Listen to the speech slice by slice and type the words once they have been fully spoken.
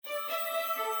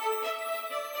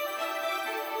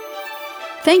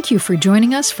Thank you for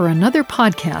joining us for another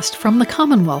podcast from the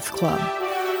Commonwealth Club.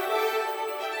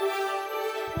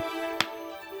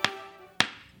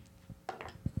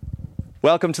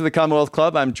 Welcome to the Commonwealth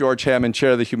Club. I'm George Hammond,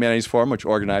 Chair of the Humanities Forum, which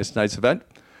organized tonight's event.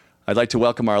 I'd like to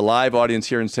welcome our live audience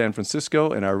here in San Francisco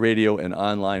and our radio and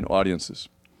online audiences.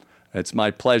 It's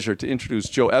my pleasure to introduce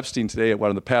Joe Epstein today,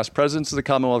 one of the past presidents of the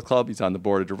Commonwealth Club. He's on the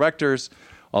board of directors.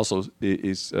 Also,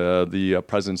 he's the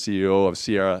president and CEO of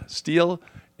Sierra Steel,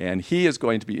 and he is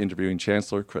going to be interviewing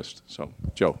Chancellor Christ. So,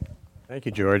 Joe. Thank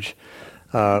you, George.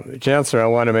 Chancellor, I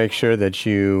want to make sure that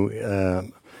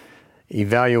you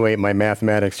evaluate my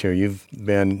mathematics here. You've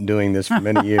been doing this for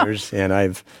many years, and I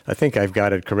think I've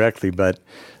got it correctly. But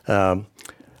I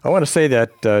want to say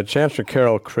that Chancellor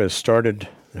Carol Christ started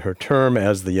her term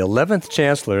as the 11th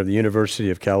Chancellor of the University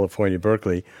of California,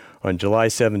 Berkeley, on July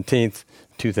 17th,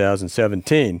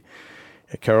 2017.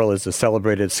 Carol is a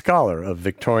celebrated scholar of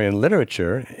Victorian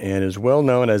literature and is well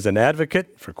known as an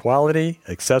advocate for quality,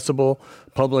 accessible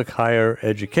public higher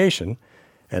education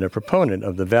and a proponent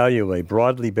of the value of a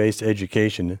broadly based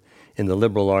education in the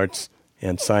liberal arts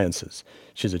and sciences.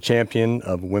 She's a champion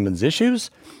of women's issues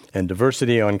and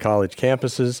diversity on college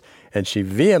campuses, and she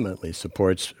vehemently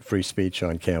supports free speech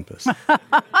on campus.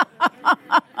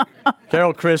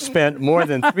 Carol Christ spent more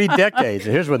than 3 decades,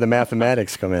 and here's where the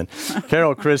mathematics come in.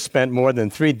 Carol Christ spent more than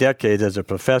 3 decades as a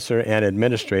professor and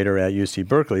administrator at UC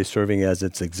Berkeley, serving as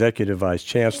its executive vice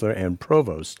chancellor and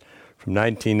provost from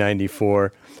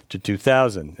 1994 to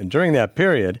 2000. And during that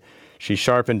period, she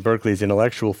sharpened Berkeley's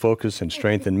intellectual focus and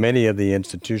strengthened many of the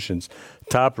institution's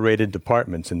top-rated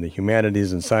departments in the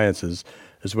humanities and sciences,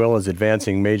 as well as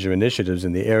advancing major initiatives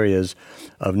in the areas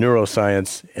of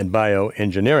neuroscience and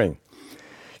bioengineering.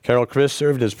 Carol Christ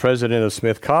served as president of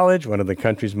Smith College, one of the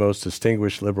country's most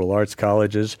distinguished liberal arts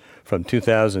colleges, from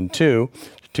 2002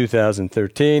 to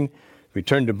 2013,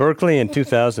 returned to Berkeley in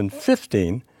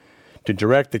 2015 to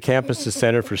direct the campus's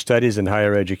Center for Studies in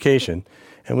Higher Education,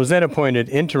 and was then appointed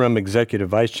interim executive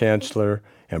vice chancellor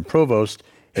and provost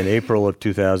in April of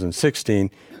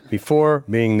 2016, before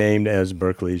being named as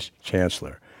Berkeley's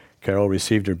chancellor. Carol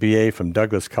received her BA from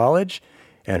Douglas College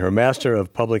and her Master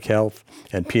of Public Health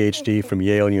and PhD from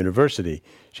Yale University.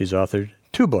 She's authored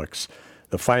 2 books,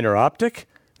 The Finer Optic,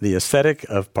 The Aesthetic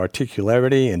of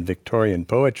Particularity in Victorian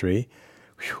Poetry,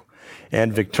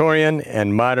 and Victorian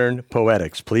and Modern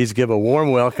Poetics. Please give a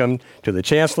warm welcome to the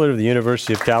Chancellor of the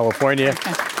University of California,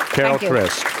 Carol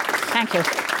Christ. Thank you.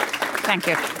 Thank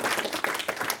you.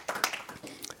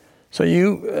 So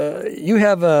you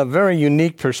have a very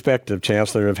unique perspective,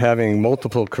 Chancellor, of having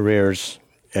multiple careers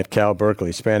at Cal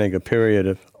Berkeley, spanning a period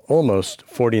of almost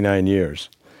 49 years.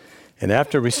 And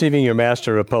after receiving your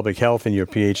Master of Public Health and your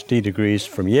PhD degrees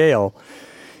from Yale,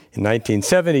 in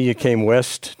 1970, you came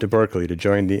west to Berkeley to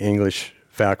join the English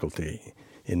faculty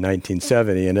in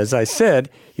 1970. And as I said,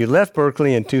 you left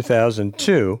Berkeley in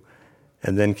 2002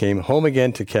 and then came home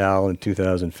again to Cal in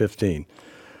 2015.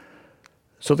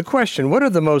 So the question, what are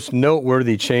the most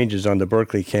noteworthy changes on the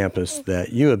Berkeley campus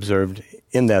that you observed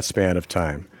in that span of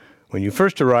time? When you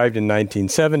first arrived in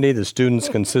 1970, the students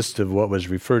consisted of what was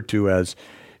referred to as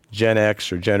Gen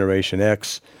X or Generation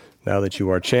X. Now that you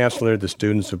are chancellor, the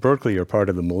students of Berkeley are part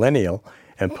of the millennial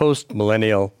and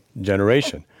post-millennial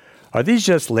generation. Are these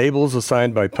just labels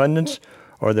assigned by pundits,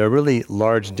 or are there really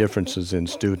large differences in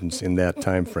students in that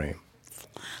time frame?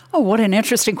 Oh, what an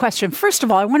interesting question. First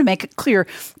of all, I want to make it clear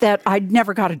that I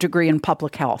never got a degree in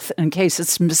public health, in case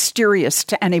it's mysterious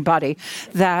to anybody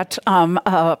that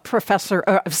a professor,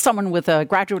 someone with a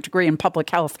graduate degree in public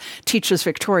health teaches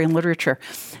Victorian literature.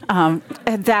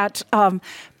 But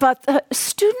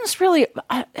students really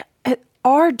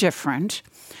are different.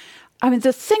 I mean,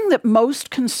 the thing that most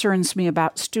concerns me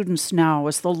about students now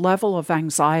is the level of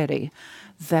anxiety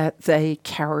that they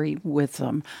carry with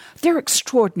them. They're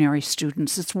extraordinary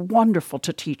students. It's wonderful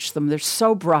to teach them. They're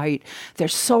so bright. They're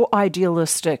so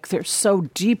idealistic. They're so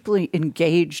deeply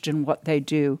engaged in what they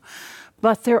do.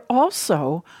 But they're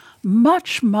also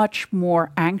much, much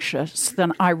more anxious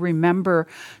than I remember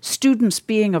students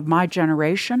being of my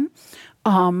generation,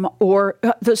 or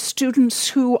the students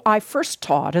who I first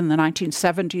taught in the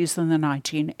 1970s and the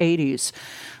 1980s.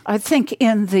 I think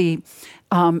in the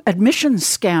admissions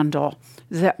scandal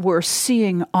that we're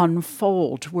seeing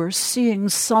unfold, we're seeing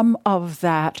some of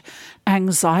that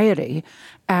anxiety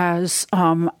as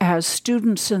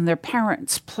students and their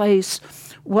parents place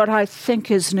what I think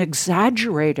is an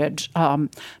exaggerated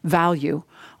value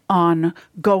on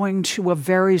going to a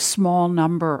very small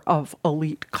number of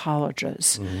elite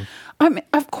colleges. I mean,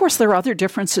 of course, there are other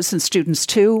differences in students,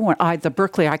 too. The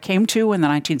Berkeley I came to in the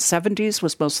 1970s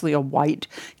was mostly a white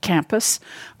campus.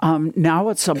 Now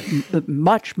it's a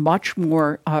much, much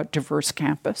more diverse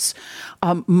campus,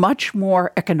 much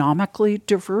more economically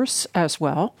diverse as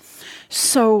well.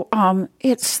 So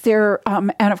it's there.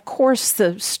 And of course,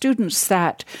 the students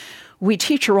that we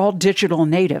teach are all digital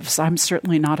natives. I'm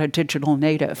certainly not a digital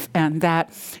native. And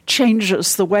that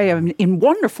changes the way, in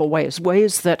wonderful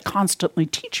ways that constantly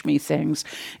teach me things.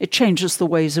 It changes the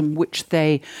ways in which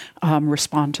they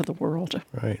respond to the world.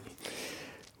 Right.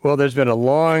 Well, there's been a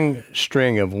long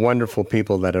string of wonderful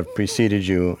people that have preceded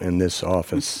you in this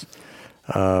office.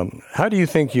 How do you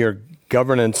think your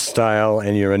governance style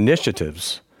and your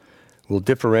initiatives will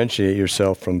differentiate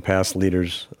yourself from past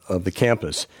leaders of the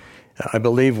campus? I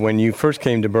believe when you first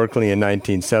came to Berkeley in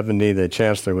 1970, the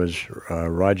chancellor was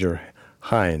Roger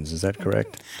Hines. Is that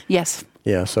correct? Yes.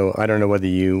 Yeah, so I don't know whether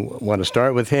you want to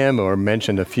start with him or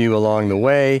mention a few along the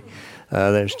way.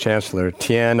 There's Chancellor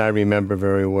Tien, I remember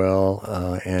very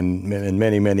well, and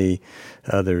many, many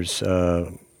others.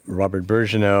 Robert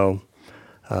Birgeneau.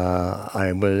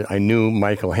 I knew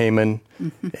Michael Heyman,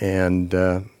 and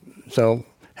so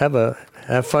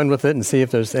have fun with it and see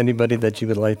if there's anybody that you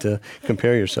would like to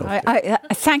compare yourself to.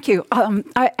 Thank you.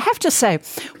 I have to say,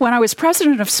 when I was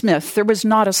president of Smith, there was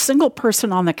not a single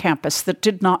person on the campus that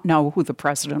did not know who the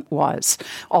president was.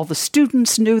 All the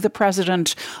students knew the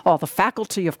president. All the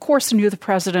faculty, of course, knew the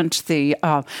president. The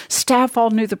staff all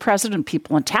knew the president.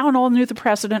 People in town all knew the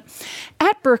president.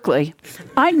 At Berkeley,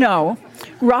 I know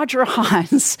Roger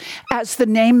Hines as the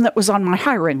name that was on my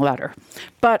hiring letter.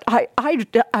 But I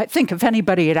think if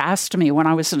anybody had asked me when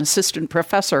I was an assistant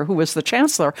professor who was the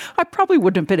chancellor, I probably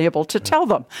wouldn't have been able to tell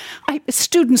them.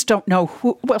 Students don't know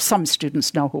who, well, some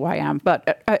students know who I am,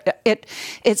 but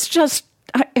it's just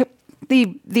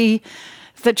the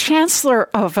chancellor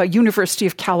of a University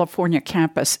of California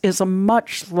campus is a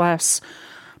much less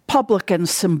public and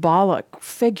symbolic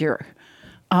figure,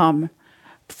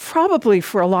 probably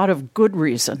for a lot of good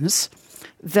reasons,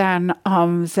 than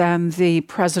the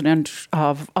president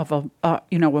of a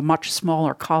much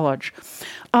smaller college.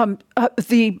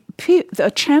 The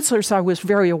chancellors I was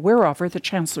very aware of are the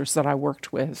chancellors that I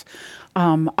worked with.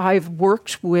 I've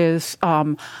worked with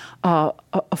 4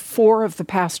 of the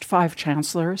past 5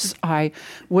 chancellors. I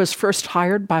was first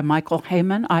hired by Michael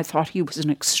Heyman. I thought he was an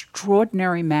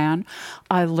extraordinary man.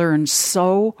 I learned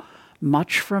so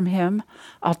much from him.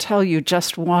 I'll tell you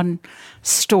just one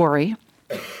story.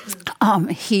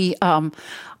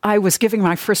 I was giving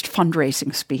my first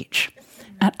fundraising speech,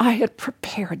 and I had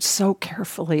prepared so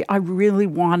carefully. I really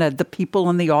wanted the people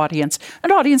in the audience,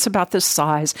 an audience about this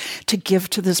size, to give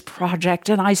to this project,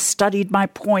 and I studied my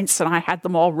points, and I had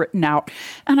them all written out,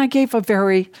 and I gave a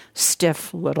very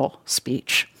stiff little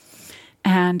speech.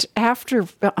 And after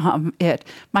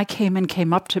Mike Heyman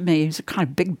came up to me. He's a kind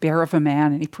of big bear of a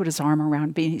man, and he put his arm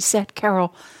around me, and he said,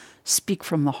 "Carol, speak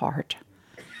from the heart."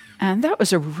 And that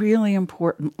was a really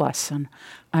important lesson.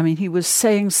 I mean, he was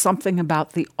saying something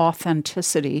about the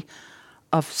authenticity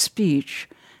of speech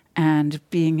and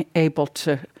being able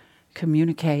to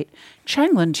communicate.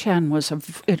 Changlin Chen was an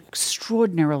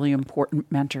extraordinarily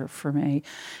important mentor for me.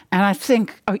 And I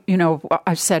think,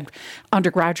 I said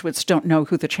undergraduates don't know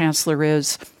who the chancellor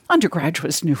is.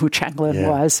 Undergraduates knew who Changlin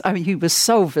was. I mean, he was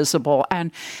so visible. And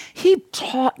he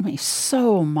taught me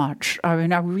so much. I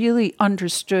mean, I really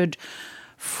understood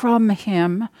from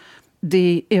him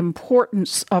the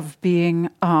importance of being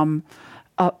a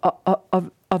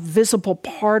visible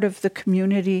part of the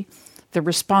community, the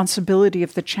responsibility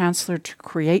of the chancellor to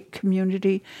create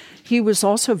community. He was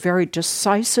also very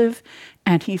decisive,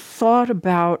 and he thought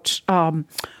about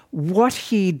what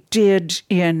he did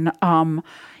in I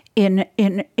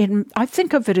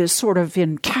think of it as sort of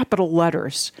in capital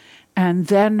letters, and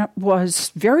then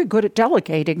was very good at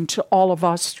delegating to all of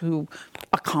us who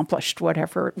accomplished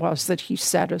whatever it was that he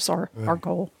set as our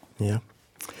goal. Yeah.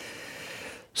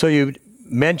 So you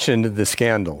mentioned the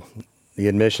scandal, the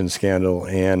admissions scandal,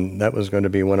 and that was going to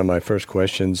be one of my first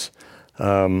questions.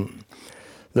 The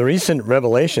recent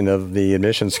revelation of the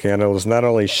admissions scandal has not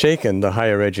only shaken the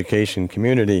higher education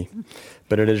community,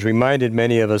 but it has reminded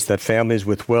many of us that families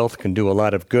with wealth can do a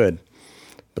lot of good,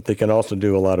 but they can also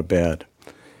do a lot of bad.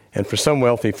 And for some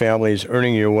wealthy families,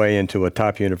 earning your way into a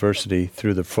top university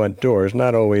through the front door is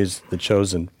not always the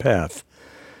chosen path.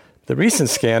 The recent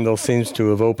scandal seems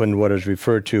to have opened what is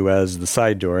referred to as the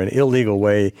side door, an illegal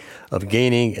way of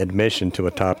gaining admission to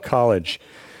a top college.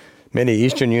 Many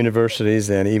Eastern universities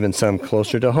and even some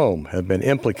closer to home have been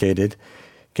implicated.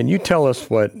 Can you tell us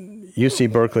what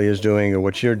UC Berkeley is doing, or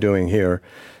what you're doing here,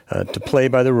 to play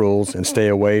by the rules and stay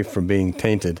away from being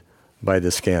tainted by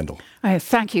this scandal?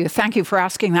 Thank you. Thank you for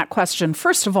asking that question.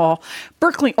 First of all,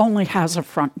 Berkeley only has a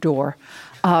front door.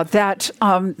 That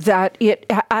it,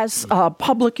 as a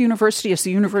public university, as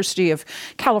the University of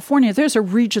California, there's a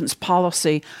regent's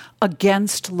policy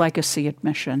against legacy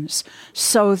admissions,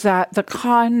 so that the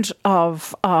kind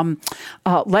of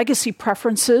legacy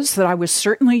preferences that I was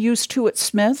certainly used to at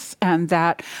Smith and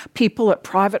that people at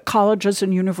private colleges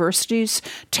and universities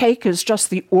take as just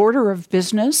the order of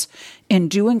business in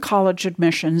doing college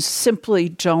admissions simply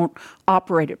don't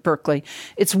operate at Berkeley.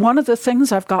 It's one of the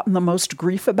things I've gotten the most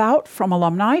grief about from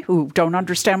alumni who don't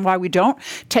understand why we don't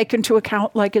take into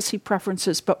account legacy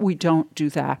preferences, but we don't do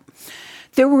that.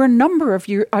 There were a number of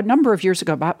years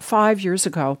ago, about 5 years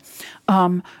ago,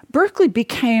 Berkeley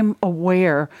became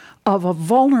aware of a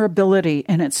vulnerability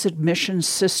in its admissions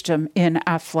system in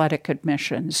athletic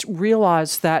admissions,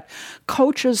 realized that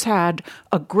coaches had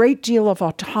a great deal of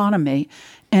autonomy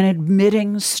in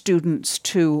admitting students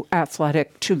to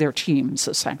their teams,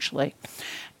 essentially.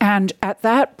 And at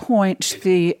that point,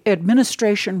 the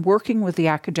administration, working with the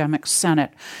academic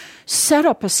senate, set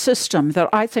up a system that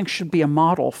I think should be a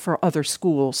model for other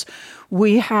schools.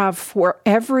 We have, for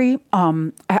every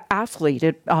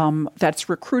athlete that's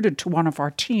recruited to one of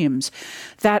our teams,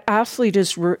 that athlete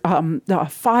the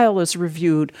file is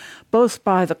reviewed both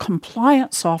by the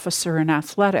compliance officer in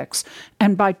athletics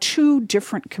and by two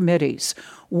different committees,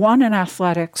 one in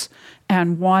athletics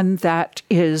and one that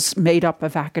is made up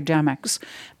of academics.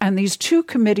 And these two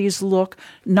committees look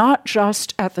not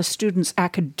just at the student's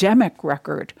academic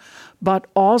record, but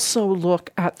also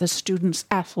look at the student's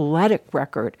athletic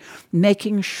record,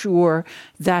 making sure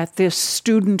that this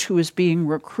student who is being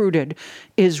recruited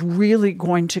is really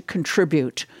going to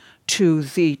contribute to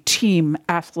the team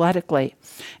athletically.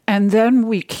 And then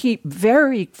we keep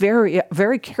very, very,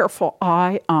 very careful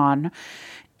eye on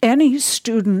any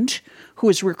student who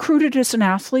is recruited as an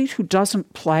athlete who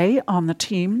doesn't play on the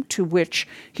team to which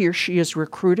he or she is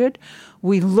recruited.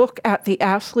 We look at the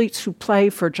athletes who play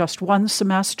for just one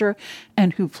semester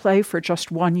and who play for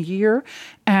just 1 year,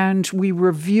 and we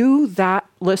review that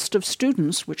list of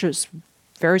students, which is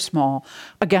very small,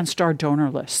 against our donor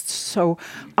lists. So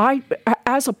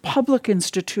as a public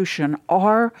institution,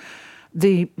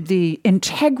 the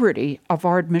integrity of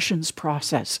our admissions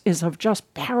process is of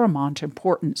just paramount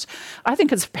importance. I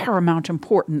think it's paramount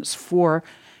importance for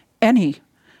any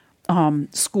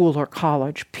school or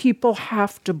college. People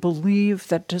have to believe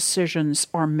that decisions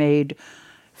are made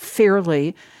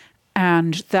fairly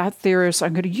and that there is,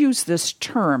 I'm going to use this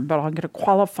term, but I'm going to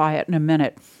qualify it in a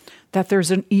minute, that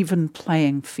there's an even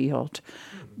playing field.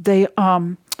 The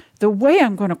way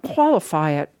I'm going to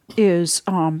qualify it is,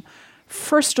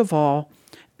 first of all,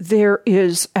 there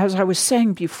is, as I was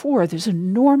saying before, there's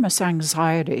enormous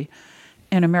anxiety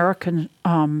in American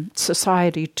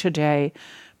society today,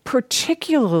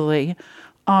 particularly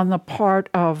on the part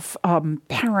of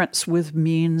parents with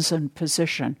means and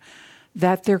position,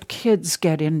 that their kids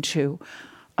get into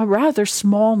a rather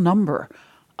small number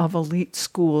of elite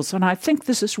schools. And I think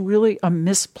this is really a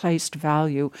misplaced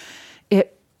value.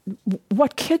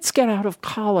 What kids get out of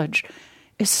college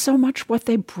is so much what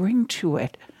they bring to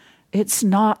it. It's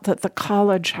not that the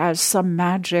college has some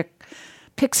magic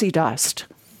pixie dust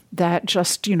that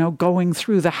just, going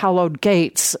through the hallowed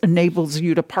gates enables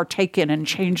you to partake in and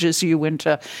changes you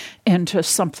into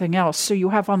something else. So you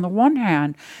have, on the one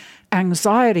hand,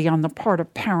 anxiety on the part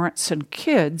of parents and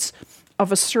kids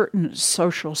of a certain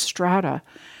social strata.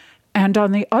 And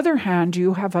on the other hand,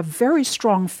 you have a very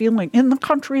strong feeling in the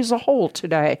country as a whole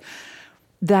today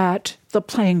that the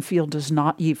playing field is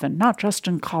not even, not just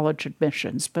in college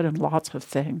admissions, but in lots of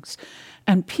things.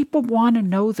 And people want to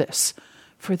know this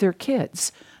for their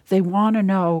kids. They want to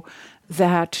know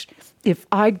that if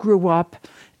I grew up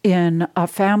in a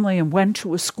family and went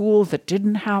to a school that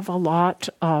didn't have a lot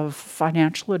of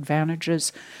financial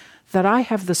advantages, that I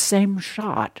have the same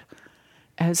shot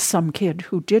as some kid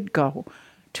who did go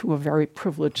to a very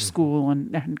privileged school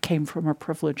and came from a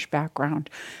privileged background.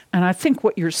 And I think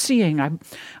what you're seeing,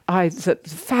 the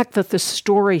fact that this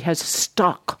story has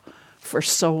stuck for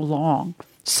so long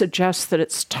suggests that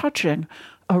it's touching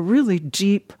a really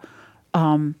deep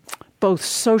both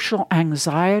social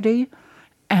anxiety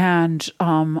and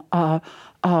an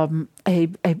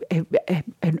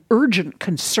urgent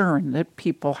concern that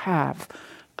people have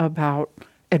about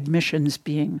admissions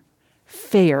being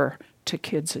fair to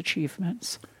kids'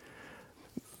 achievements.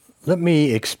 Let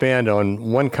me expand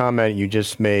on one comment you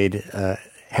just made,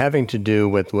 having to do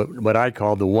with what I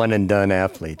call the one-and-done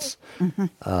athletes.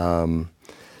 Mm-hmm.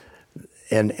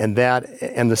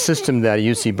 the system that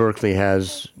UC Berkeley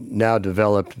has now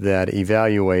developed that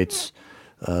evaluates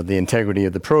the integrity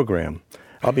of the program.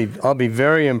 I'll be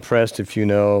very impressed if you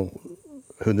know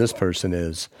who this person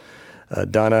is,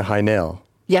 Donna Heinel.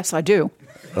 Yes, I do.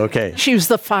 Okay. She was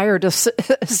the fired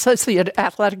associate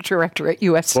athletic director at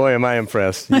USC. Boy, am I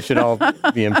impressed. You should all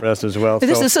be impressed as well.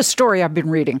 This is a story I've been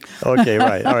reading. Okay,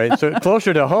 right. All right. So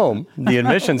closer to home, the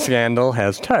admission scandal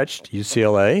has touched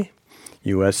UCLA,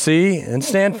 USC, and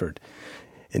Stanford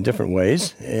in different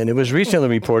ways. And it was recently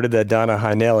reported that Donna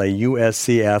Heinel, a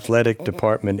USC athletic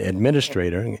department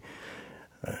administrator,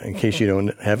 in case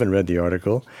you haven't read the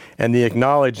article, and the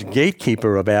acknowledged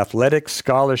gatekeeper of athletic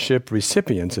scholarship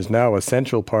recipients, is now a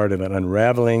central part of an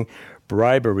unraveling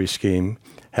bribery scheme,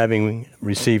 having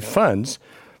received funds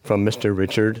from Mr.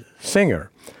 Richard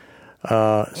Singer.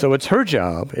 So it was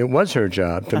her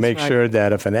job to make sure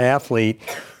that if an athlete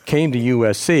came to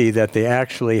USC, that they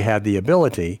actually had the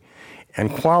ability and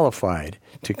qualified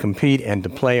to compete and to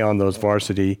play on those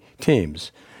varsity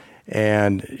teams.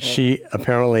 And she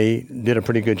apparently did a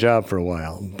pretty good job for a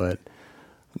while, but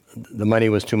the money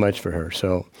was too much for her.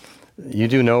 So you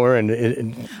do know her.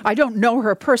 I don't know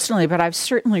her personally, but I've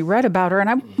certainly read about her. And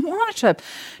I wanted to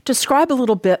describe a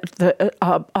little bit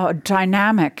the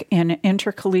dynamic in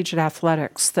intercollegiate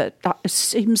athletics that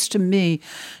seems to me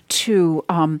to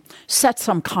set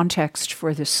some context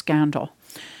for this scandal.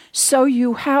 So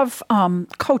you have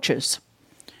coaches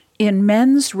in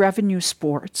men's revenue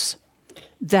sports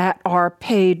that are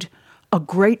paid a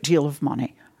great deal of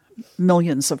money,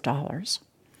 millions of dollars.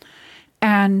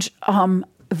 And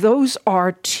those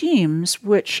are teams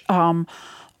which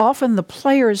often the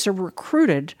players are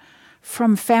recruited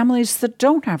from families that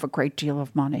don't have a great deal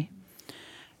of money.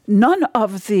 None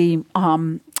of the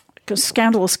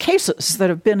scandalous cases that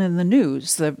have been in the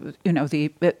news,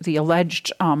 the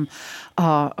alleged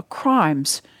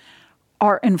crimes,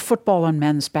 are in football and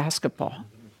men's basketball.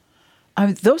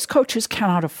 Those coaches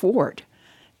cannot afford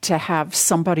to have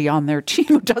somebody on their team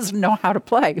who doesn't know how to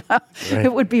play. Right.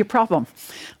 It would be a problem.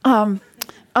 And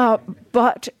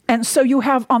so you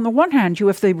have, on the one hand, you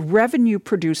have the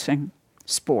revenue-producing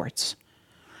sports.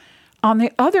 On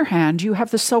the other hand, you have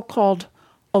the so-called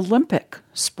Olympic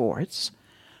sports.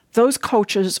 Those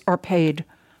coaches are paid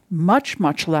much,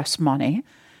 much less money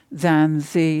than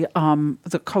the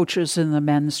coaches in the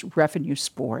men's revenue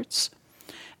sports.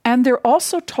 And they're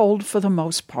also told, for the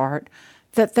most part,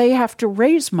 that they have to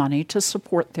raise money to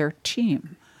support their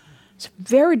team. It's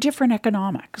very different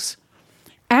economics.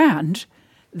 And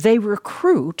they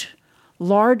recruit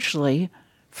largely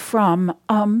from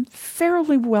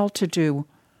fairly well-to-do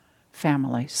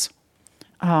families.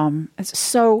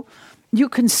 So you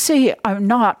can see, I'm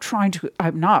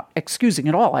not excusing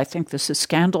it all. I think this is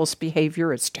scandalous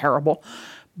behavior. It's terrible.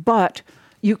 But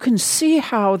you can see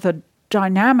how the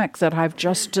dynamic that I've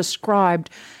just described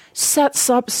sets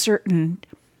up certain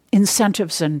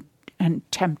incentives and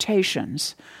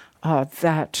temptations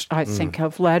that I think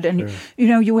have led. And,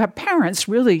 you have parents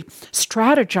really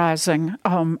strategizing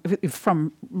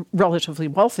from relatively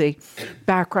wealthy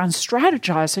backgrounds,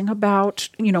 strategizing about,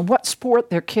 what sport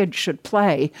their kid should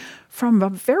play from a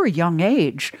very young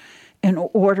age in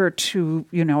order to,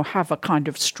 have a kind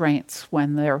of strength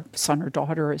when their son or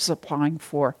daughter is applying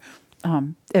for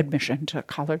admission to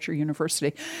college or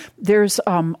university. There's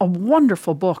a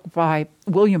wonderful book by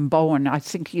William Bowen. I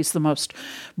think he's the most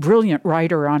brilliant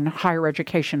writer on higher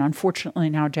education,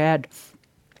 unfortunately now dead,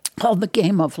 called The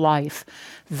Game of Life,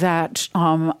 that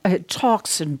it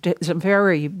talks and is a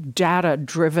very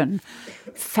data-driven,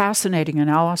 fascinating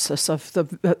analysis of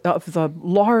the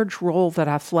large role that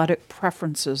athletic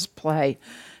preferences play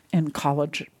in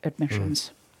college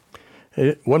admissions.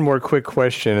 One more quick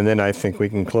question, and then I think we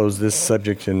can close this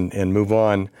subject and move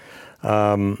on.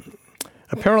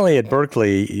 Apparently at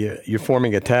Berkeley, you're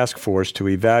forming a task force to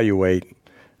evaluate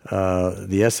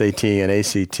the SAT and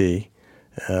ACT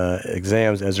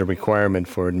exams as a requirement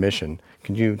for admission.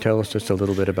 Can you tell us just a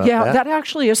little bit about that? Yeah, that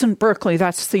actually isn't Berkeley.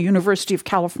 That's the University of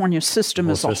California system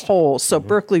as a whole. So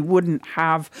Berkeley wouldn't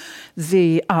have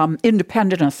the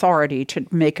independent authority to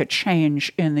make a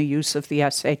change in the use of the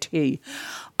SAT.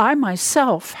 I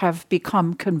myself have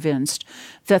become convinced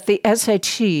that the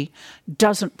SAT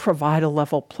doesn't provide a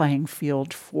level playing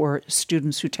field for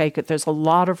students who take it. There's a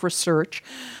lot of research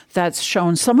that's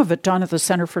shown, some of it done at the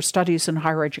Center for Studies in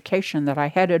Higher Education that I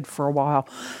headed for a while,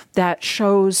 that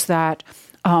shows that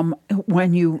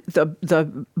when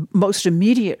the most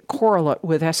immediate correlate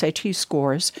with SAT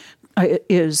scores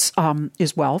is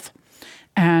wealth.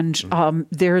 And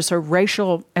there's a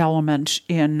racial element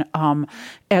in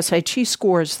SAT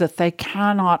scores that they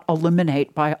cannot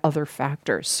eliminate by other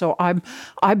factors. So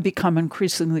I've become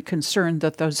increasingly concerned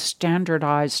that those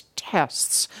standardized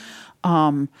tests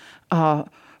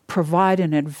provide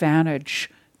an advantage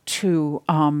to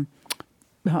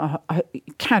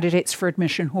candidates for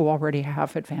admission who already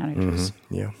have advantages.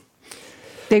 Mm-hmm. Yeah.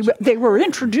 They were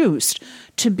introduced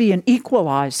to be an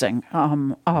equalizing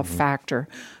factor,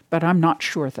 but I'm not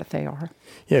sure that they are.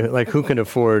 Yeah, like who can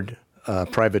afford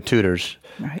private tutors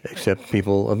except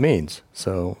people of means?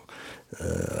 So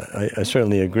I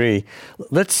certainly agree.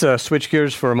 Let's switch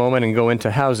gears for a moment and go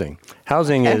into housing.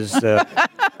 Housing is...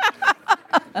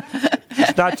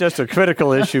 It's not just a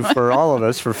critical issue for all of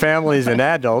us, for families and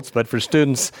adults, but for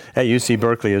students at UC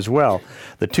Berkeley as well.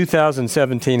 The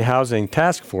 2017 Housing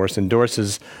Task Force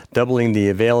endorses doubling the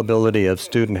availability of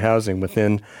student housing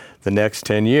within the next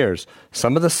 10 years.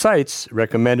 Some of the sites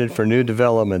recommended for new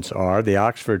developments are the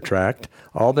Oxford Tract,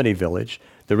 Albany Village,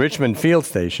 the Richmond Field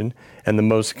Station, and the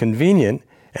most convenient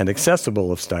and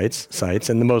accessible of sites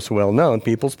and the most well-known,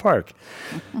 People's Park.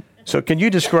 So can you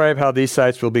describe how these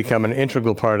sites will become an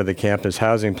integral part of the campus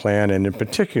housing plan, and in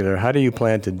particular, how do you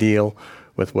plan to deal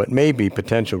with what may be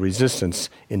potential resistance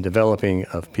in developing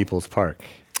of People's Park?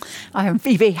 I'm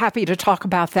be happy to talk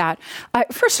about that.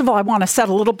 First of all, I want to set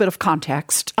a little bit of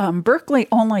context. Berkeley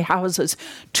only houses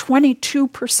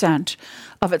 22%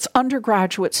 of its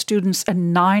undergraduate students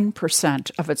and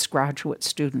 9% of its graduate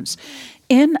students.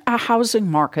 In a housing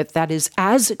market that is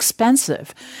as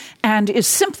expensive and is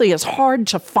simply as hard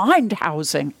to find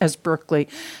housing as Berkeley,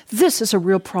 this is a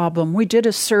real problem. We did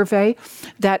a survey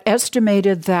that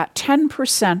estimated that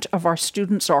 10% of our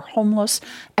students are homeless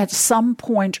at some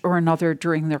point or another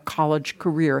during their college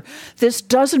career. This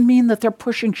doesn't mean that they're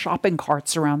pushing shopping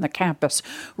carts around the campus.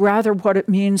 Rather, what it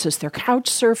means is they're couch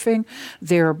surfing,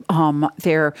 they're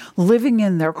living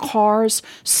in their cars.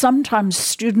 Sometimes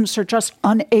students are just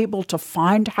unable to find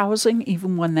housing,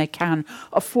 even when they can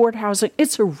afford housing.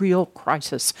 It's a real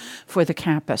crisis for the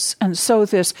campus. And so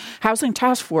this housing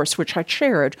task force, which I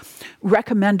chaired,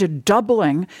 recommended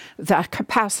doubling the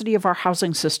capacity of our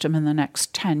housing system in the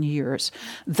next 10 years.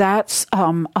 That's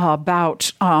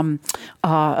about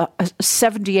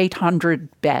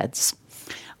 7,800 beds.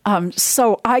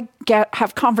 So I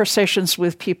have conversations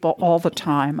with people all the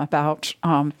time about,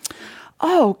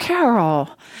 oh,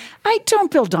 Carol, I don't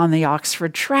build on the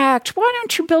Oxford Tract. Why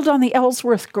don't you build on the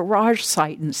Ellsworth garage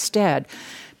site instead?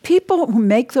 People who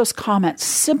make those comments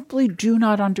simply do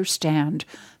not understand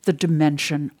the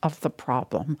dimension of the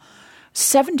problem.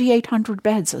 7,800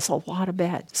 beds is a lot of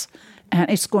beds.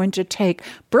 And it's going to take,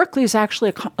 Berkeley is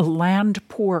actually a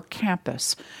land-poor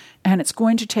campus, and it's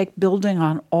going to take building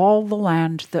on all the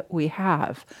land that we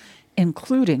have,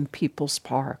 including People's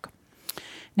Park.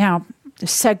 Now, the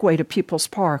segue to People's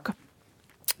Park.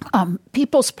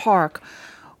 People's Park,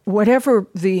 whatever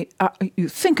you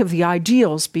think of the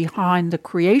ideals behind the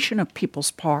creation of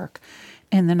People's Park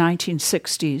in the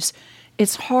 1960s,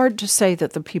 it's hard to say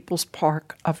that the People's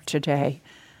Park of today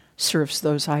serves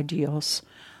those ideals.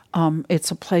 It's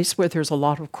a place where there's a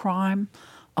lot of crime,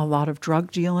 a lot of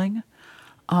drug dealing.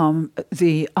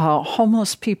 The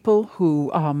homeless people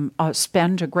who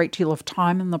spend a great deal of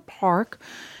time in the park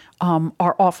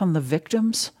are often the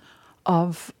victims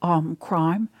of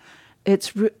crime.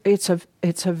 It's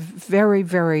a very,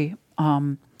 very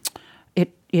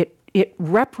it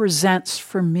represents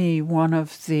for me one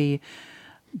of the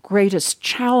greatest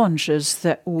challenges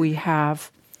that we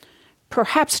have,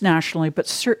 perhaps nationally, but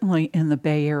certainly in the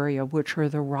Bay Area, which are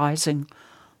the rising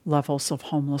levels of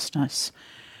homelessness.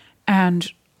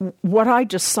 And what I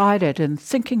decided in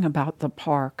thinking about the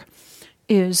park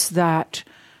is that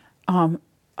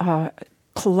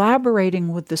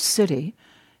collaborating with the city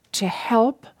to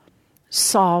help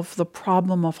solve the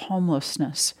problem of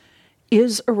homelessness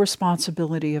is a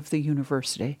responsibility of the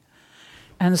university.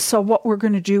 And so what we're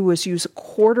going to do is use a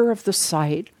quarter of the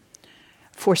site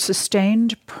for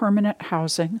sustained permanent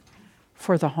housing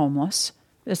for the homeless.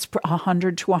 It's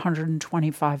 100 to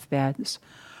 125 beds.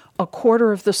 A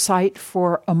quarter of the site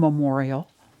for a memorial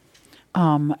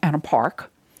and a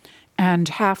park, and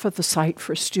half of the site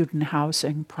for student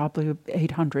housing, probably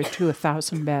 800 to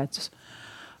 1,000 beds.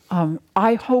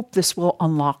 I hope this will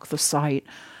unlock the site.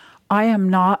 I am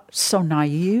not so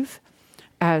naive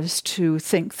as to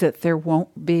think that there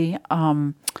won't be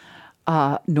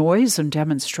noise and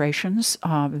demonstrations,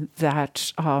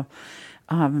 that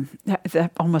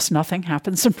almost nothing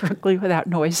happens in Berkeley without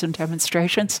noise and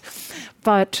demonstrations.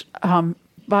 But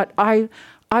I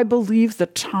believe the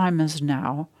time is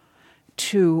now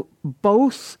to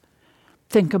both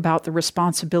think about the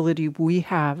responsibility we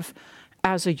have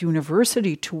as a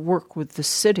university to work with the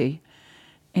city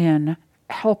in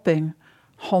helping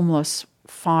homeless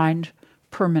find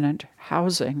permanent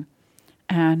housing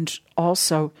and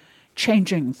also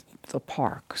changing the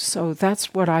park. So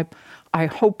that's what I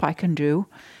hope I can do.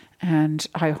 And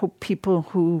I hope people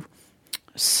who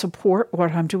support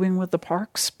what I'm doing with the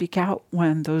park speak out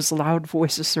when those loud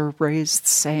voices are raised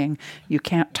saying, you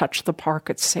can't touch the park,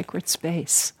 it's sacred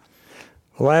space.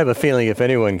 Well, I have a feeling if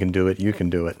anyone can do it, you can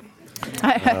do it.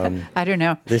 I don't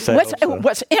know.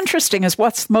 What's interesting is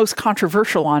what's most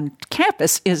controversial on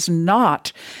campus is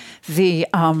not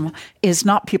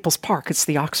People's Park. It's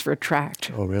the Oxford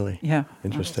Tract. Oh, really? Yeah.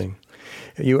 Interesting.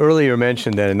 You earlier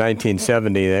mentioned that in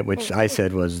 1970, that which I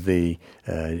said was the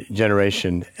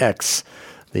Generation X,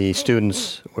 the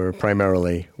students were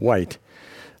primarily white.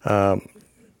 And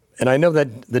I know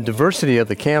that the diversity of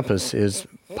the campus is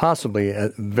possibly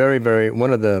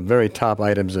one of the very top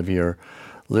items of your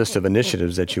list of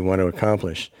initiatives that you want to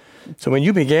accomplish. So when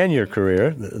you began your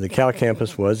career, the Cal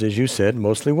campus was, as you said,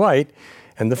 mostly white,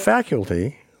 and the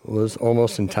faculty was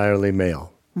almost entirely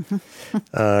male.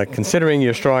 Considering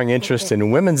your strong interest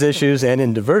in women's issues and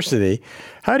in diversity,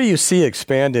 how do you see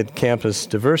expanded campus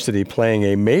diversity playing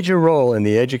a major role in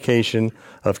the education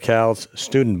of Cal's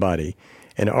student body?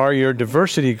 And are your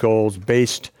diversity goals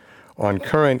based on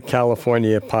current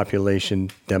California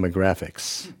population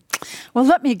demographics? Well,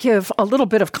 let me give a little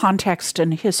bit of context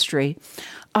and history.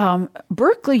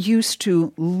 Berkeley used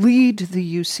to lead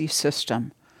the UC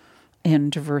system in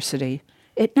diversity.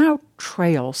 It now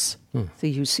trails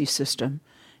the UC system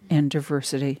in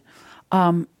diversity.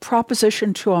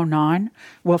 Proposition 209,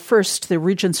 well, first the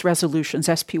Regents' resolutions,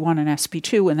 SP1 and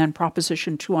SP2, and then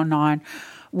Proposition 209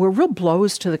 were real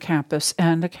blows to the campus,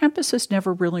 and the campus has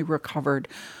never really recovered.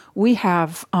 We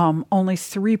have only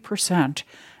 3%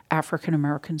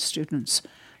 African-American students.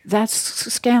 That's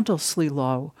scandalously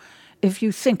low. If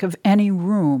you think of any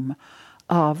room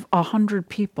of 100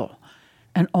 people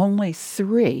and only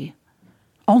 2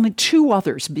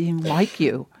 others being like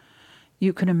you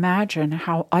can imagine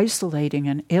how isolating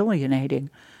and alienating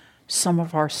some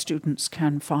of our students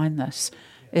can find this.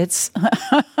 It's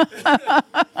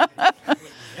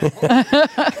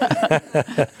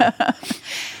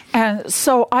and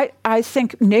so I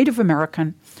think Native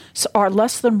Americans are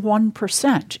less than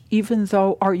 1%, even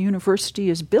though our university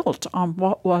is built on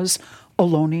what was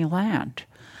Ohlone land.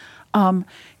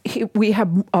 We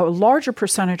have a larger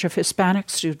percentage of Hispanic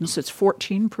students, it's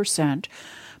 14%,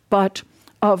 but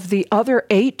of the other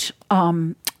 8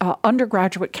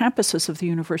 undergraduate campuses of the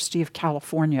University of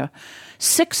California,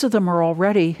 6 of them are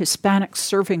already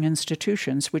Hispanic-serving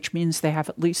institutions, which means they have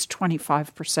at least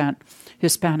 25%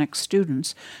 Hispanic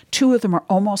students. 2 of them are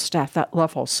almost at that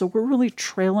level. So we're really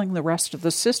trailing the rest of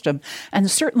the system, and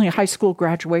certainly high school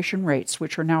graduation rates,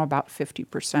 which are now about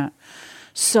 50%.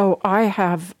 So I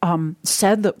have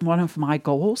said that one of my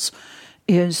goals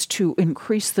is to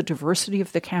increase the diversity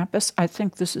of the campus. I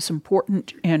think this is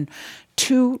important in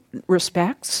 2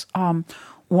 respects.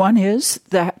 One is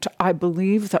that I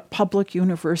believe that public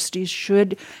universities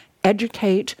should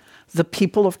educate the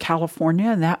people of California,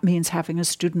 and that means having a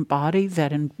student body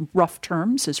that in rough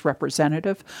terms is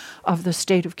representative of the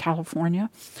state of California.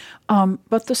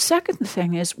 But the second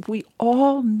thing is we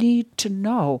all need to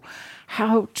know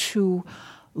how to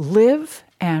live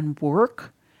and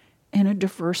work in a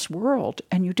diverse world.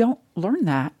 And you don't learn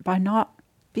that by not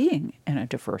being in a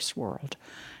diverse world.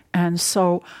 And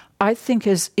so I think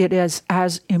it is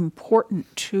as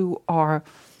important to our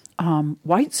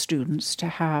white students to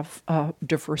have a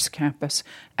diverse campus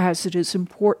as it is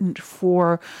important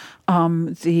for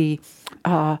the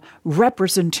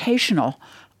representational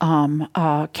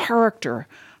character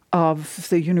of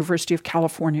the University of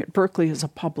California at Berkeley as a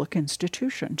public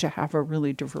institution to have a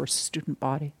really diverse student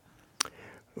body.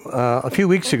 A few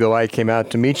weeks ago, I came out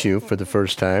to meet you for the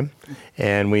first time,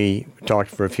 and we talked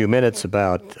for a few minutes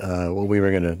about what we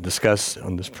were going to discuss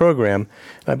on this program.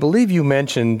 I believe you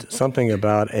mentioned something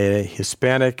about a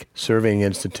Hispanic Serving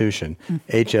Institution,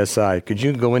 HSI. Could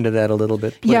you go into that a little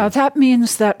bit, please? Yeah, that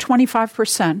means that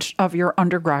 25% of your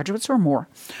undergraduates or more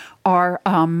are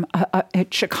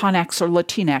Chicanx or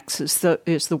Latinx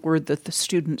is the word that the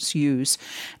students use.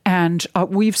 And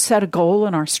we've set a goal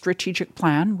in our strategic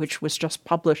plan, which was just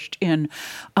published in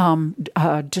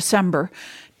December,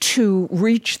 to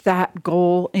reach that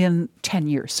goal in 10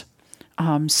 years.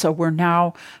 So we're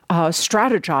now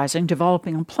strategizing,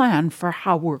 developing a plan for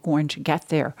how we're going to get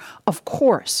there. Of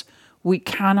course, we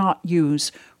cannot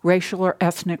use racial or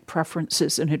ethnic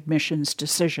preferences in admissions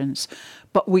decisions,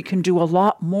 but we can do a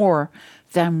lot more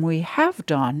than we have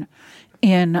done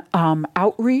in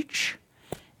outreach,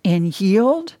 in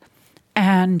yield,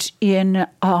 and in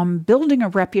building a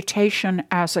reputation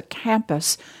as a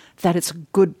campus that it's a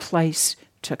good place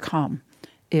to come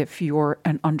if you're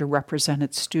an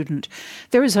underrepresented student.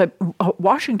 There was a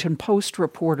Washington Post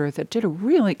reporter that did a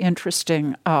really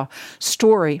interesting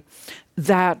story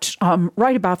that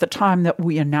right about the time that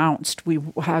we announced we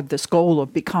had this goal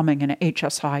of becoming an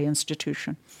HSI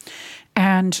institution.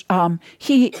 And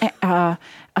he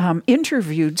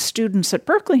interviewed students at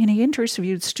Berkeley, and he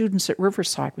interviewed students at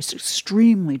Riverside. It was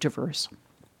extremely diverse.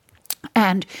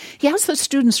 And he asked the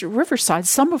students at Riverside,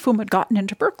 some of whom had gotten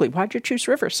into Berkeley, why'd you choose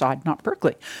Riverside, not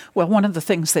Berkeley? Well, one of the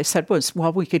things they said was,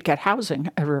 well, we could get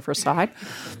housing at Riverside.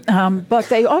 But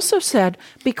they also said,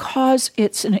 because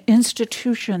it's an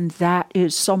institution that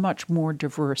is so much more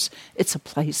diverse, it's a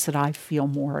place that I feel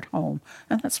more at home.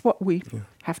 And that's what we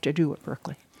have to do at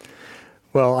Berkeley.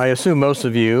 Well, I assume most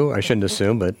of you, I shouldn't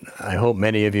assume, but I hope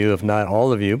many of you, if not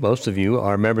all of you, most of you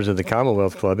are members of the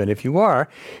Commonwealth Club. And if you are,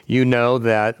 you know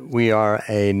that we are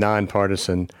a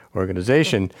nonpartisan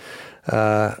organization.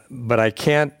 But I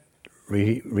can't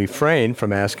refrain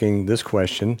from asking this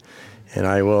question, and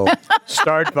I will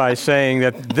start by saying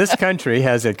that this country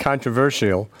has a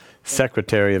controversial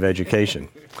Secretary of Education.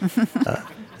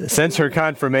 Since her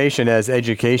confirmation as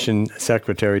Education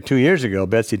Secretary 2 years ago,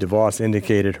 Betsy DeVos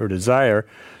indicated her desire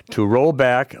to roll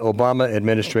back Obama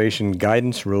administration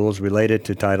guidance rules related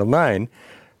to Title IX,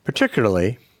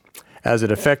 particularly as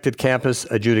it affected campus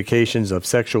adjudications of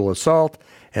sexual assault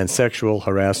and sexual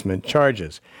harassment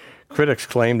charges. Critics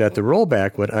claim that the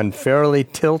rollback would unfairly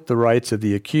tilt the rights of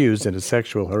the accused in a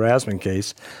sexual harassment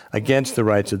case against the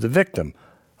rights of the victim.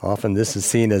 Often this is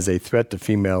seen as a threat to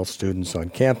female students on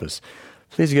campus.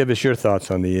 Please give us your thoughts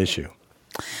on the issue.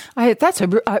 That's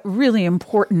a really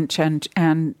important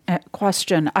and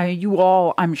question. You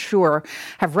all, I'm sure,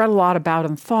 have read a lot about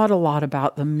and thought a lot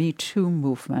about the Me Too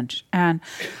movement. And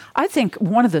I think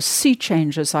one of the sea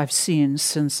changes I've seen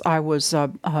since I was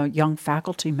a young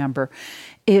faculty member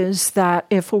is that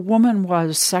if a woman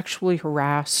was sexually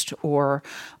harassed or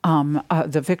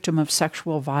the victim of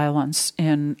sexual violence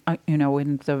in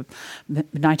the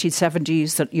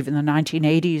 1970s, even the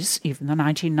 1980s, even the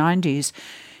 1990s,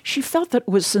 she felt that it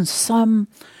was in some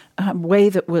way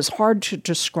that was hard to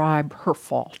describe her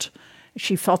fault.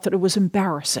 She felt that it was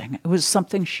embarrassing. It was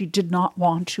something she did not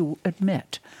want to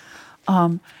admit.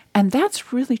 And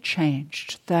that's really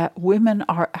changed, that women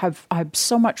I have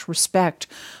so much respect,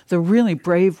 the really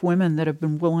brave women that have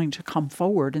been willing to come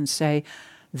forward and say,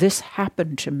 this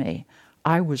happened to me.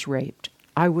 I was raped.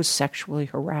 I was sexually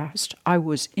harassed. I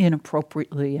was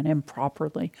inappropriately and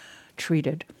improperly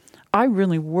treated. I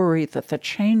really worry that the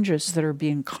changes that are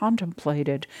being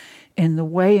contemplated in the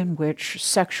way in which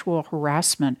sexual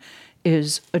harassment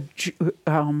is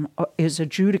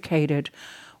adjudicated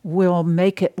will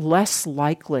make it less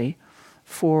likely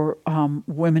for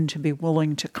women to be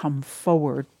willing to come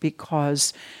forward,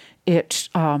 because it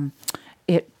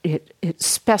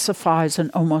specifies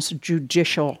an almost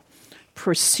judicial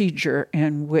procedure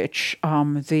in which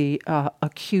the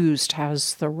accused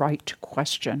has the right to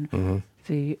question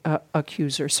the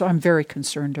accuser. So I'm very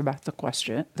concerned about the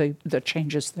question, the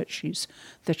changes that she's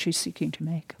seeking to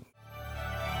make.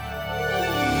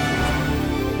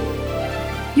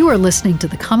 You are listening to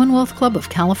the Commonwealth Club of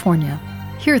California.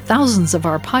 Hear thousands of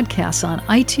our podcasts on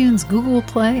iTunes, Google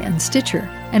Play, and Stitcher.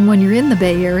 And when you're in the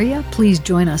Bay Area, please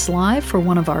join us live for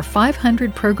one of our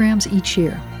 500 programs each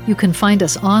year. You can find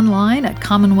us online at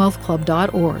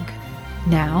commonwealthclub.org.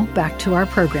 Now, back to our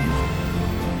program.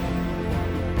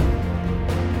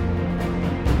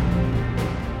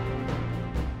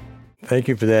 Thank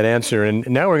you for that answer. And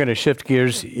now we're going to shift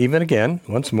gears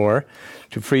once more,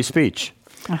 to free speech.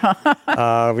 We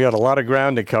got a lot of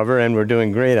ground to cover, and we're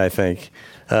doing great, I think.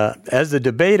 As the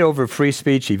debate over free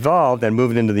speech evolved and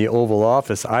moved into the Oval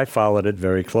Office, I followed it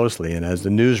very closely. And as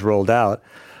the news rolled out,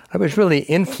 I was really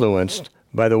influenced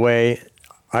by the way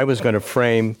I was going to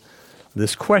frame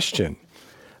this question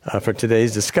for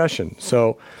today's discussion.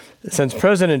 So, since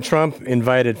President Trump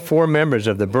invited 4 members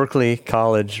of the Berkeley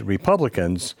College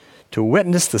Republicans to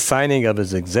witness the signing of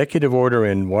his executive order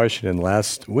in Washington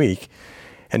last week,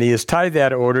 and he has tied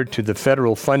that order to the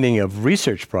federal funding of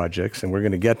research projects, and we're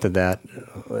going to get to that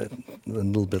a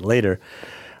little bit later,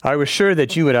 I was sure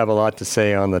that you would have a lot to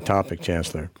say on the topic,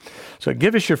 Chancellor. So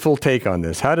give us your full take on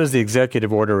this. How does the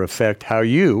executive order affect how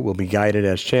you will be guided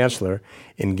as Chancellor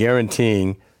in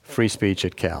guaranteeing free speech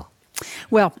at Cal?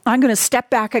 Well, I'm going to step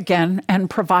back again and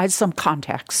provide some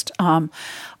context. Milo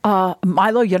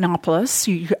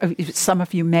Yiannopoulos, some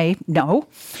of you may know,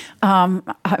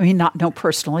 not know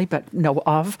personally, but know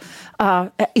of,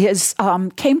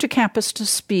 came to campus to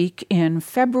speak in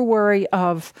February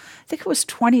of, I think it was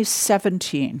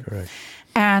 2017. Correct.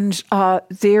 And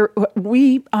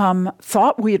we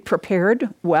thought we had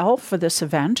prepared well for this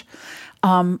event.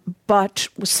 But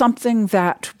something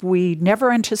that we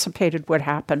never anticipated would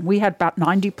happen. We had about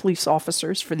 90 police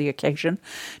officers for the occasion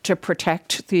to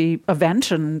protect the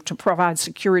event and to provide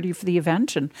security for the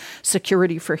event and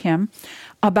security for him.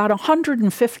 About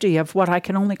 150 of what I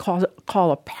can only call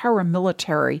a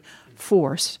paramilitary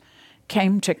force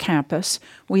came to campus.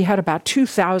 We had about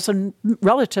 2,000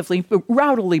 relatively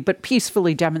rowdily but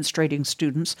peacefully demonstrating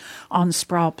students on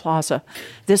Sproul Plaza.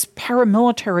 This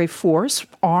paramilitary force,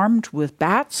 armed with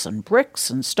bats and bricks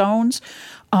and stones,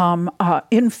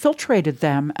 infiltrated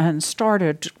them and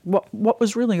started what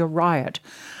was really a riot.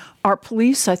 Our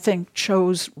police, I think,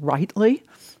 chose rightly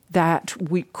that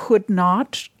we could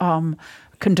not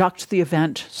conduct the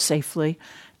event safely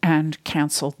and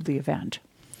canceled the event.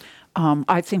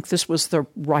 I think this was the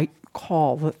right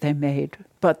call that they made.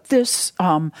 But this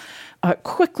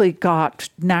quickly got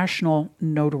national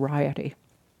notoriety.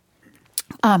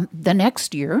 The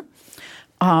next year,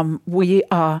 we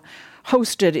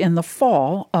hosted in the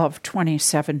fall of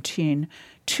 2017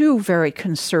 two very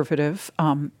conservative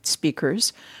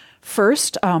speakers.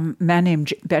 First, a man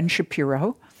named Ben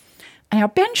Shapiro. Now,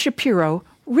 Ben Shapiro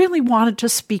really wanted to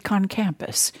speak on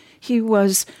campus. He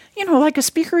was, like a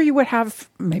speaker you would have,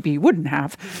 maybe you wouldn't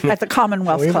have, at the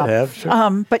Commonwealth Club. Have,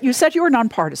 sure. But you said you were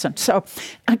nonpartisan. So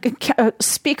a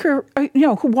speaker,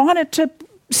 who wanted to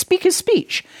speak his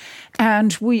speech.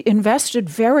 And we invested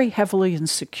very heavily in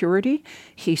security.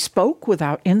 He spoke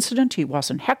without incident. He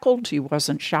wasn't heckled. He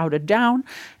wasn't shouted down.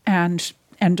 And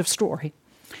end of story.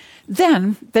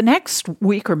 Then the next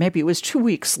week, or maybe it was 2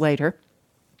 weeks later,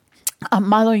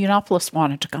 Milo Yiannopoulos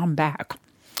wanted to come back.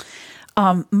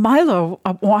 Milo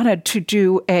wanted to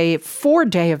do a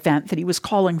 4-day event that he was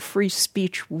calling Free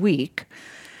Speech Week.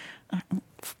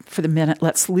 For the minute,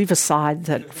 let's leave aside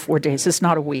that 4 days is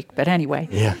not a week. But anyway,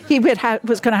 he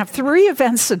was going to have 3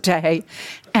 events a day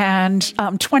and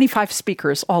 25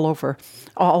 speakers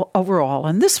overall.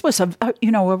 And this was a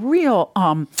real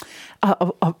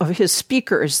of his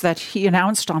speakers that he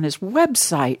announced on his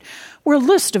website were a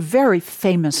list of very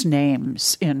famous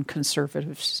names in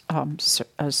conservative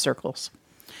circles.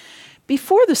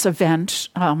 Before this event,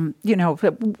 a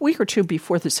week or two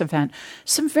before this event,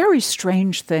 some very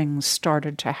strange things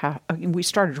started to happen. We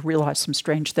started to realize some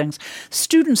strange things.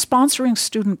 Sponsoring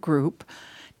student group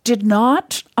did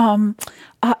not,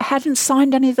 hadn't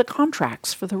signed any of the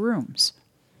contracts for the rooms.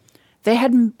 They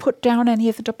hadn't put down any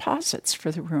of the deposits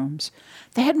for the rooms.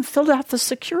 They hadn't filled out the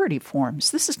security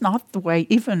forms. This is not the way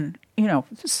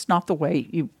this is not the way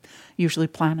you usually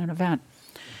plan an event.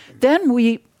 Then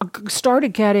we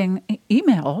started getting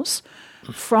emails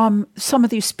from some of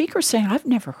these speakers saying, I've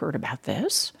never heard about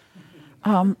this.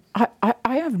 I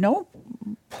have no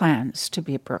plans to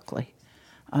be at Berkeley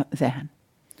then.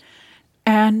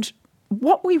 And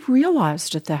what we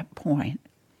realized at that point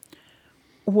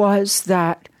was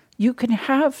that you can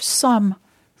have some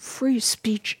free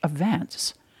speech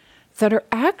events that are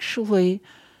actually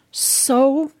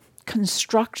so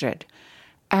constructed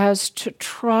as to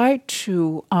try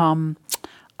to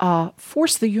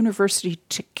force the university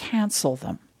to cancel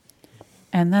them.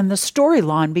 And then the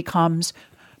storyline becomes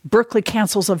Berkeley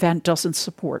cancels event doesn't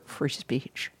support free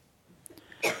speech.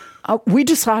 We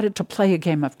decided to play a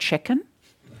game of chicken.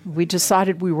 We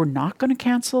decided we were not going to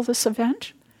cancel this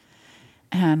event.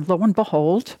 And lo and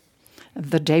behold,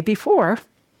 the day before,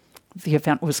 the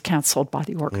event was canceled by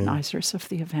the organizers of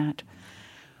the event.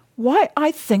 Why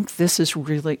I think this is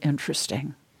really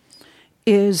interesting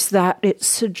is that it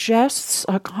suggests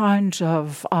a kind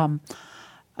of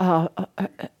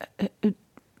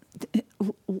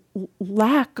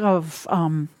lack of,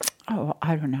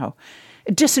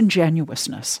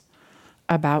 disingenuousness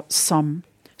about some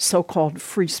so-called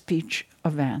free speech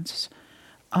events,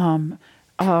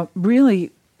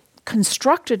 really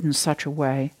constructed in such a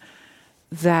way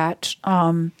that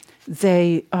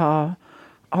they are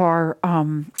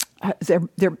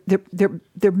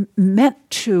they're meant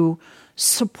to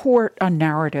support a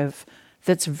narrative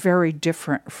that's very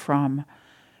different from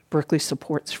Berkeley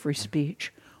supports free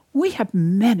speech. We have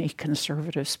many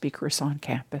conservative speakers on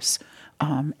campus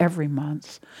every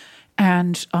month.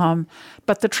 And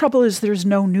but the trouble is there's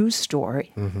no news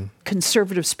story. Mm-hmm.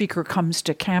 Conservative speaker comes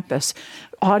to campus,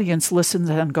 audience listens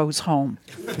and goes home.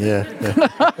 Yeah.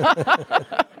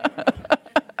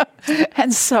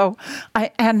 And so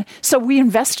we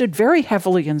invested very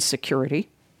heavily in security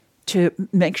to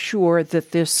make sure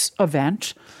that this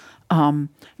event,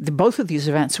 both of these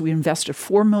events, we invested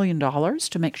 $4 million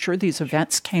to make sure these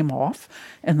events came off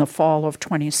in the fall of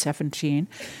 2017.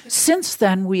 Since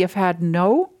then, we have had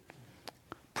no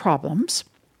problems,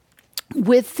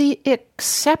 with the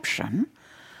exception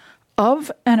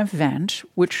of an event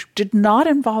which did not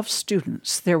involve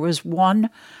students. There was one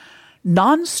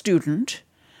non-student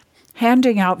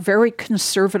handing out very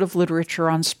conservative literature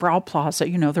on Sproul Plaza.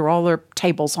 You know, there are all their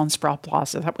tables on Sproul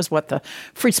Plaza. That was what the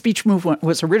free speech movement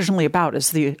was originally about,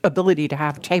 is the ability to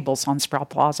have tables on Sproul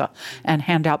Plaza and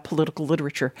hand out political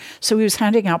literature. So he was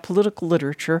handing out political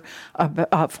literature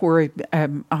for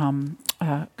an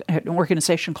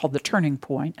organization called The Turning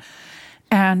Point.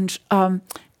 And a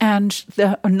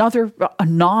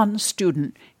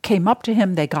non-student came up to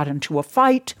him. They got into a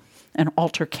fight, an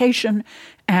altercation,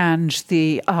 and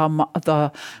one of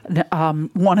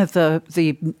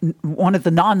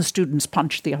the non-students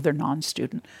punched the other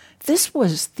non-student. This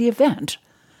was the event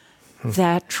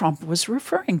that Trump was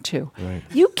referring to. Right.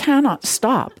 You cannot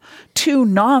stop two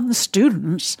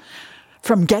non-students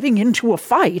from getting into a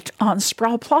fight on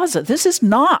Sproul Plaza. This is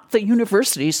not the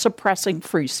university suppressing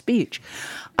free speech.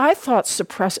 I thought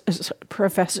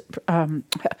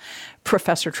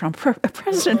President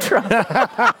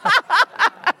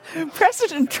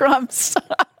Trump's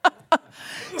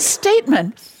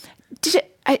statement,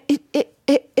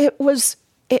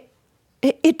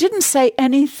 it didn't say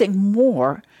anything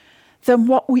more than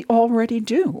what we already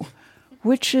do,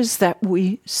 which is that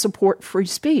we support free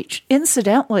speech.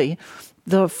 Incidentally,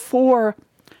 the four,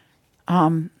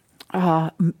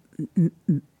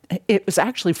 it was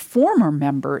actually former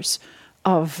members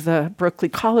of the Berkeley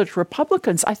College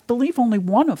Republicans. I believe only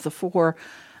one of the four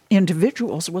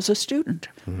individuals was a student,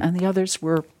 and the others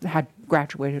had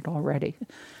graduated already.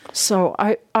 So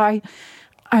I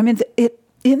mean,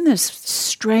 in this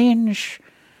strange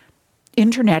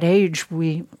internet age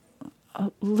we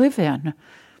live in,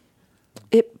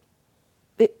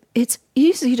 it's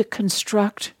easy to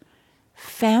construct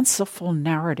fanciful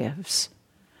narratives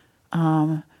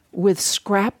with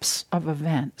scraps of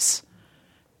events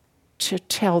to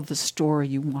tell the story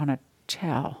you want to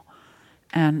tell.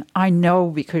 And I know,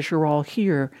 because you're all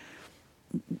here,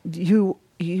 you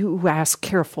ask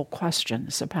careful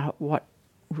questions about what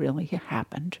really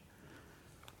happened.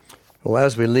 Well,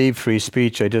 as we leave free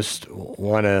speech, I just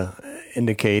want to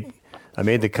indicate, I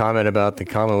made the comment about the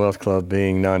Commonwealth Club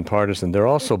being nonpartisan. They're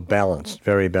also balanced,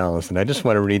 very balanced. And I just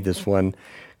want to read this one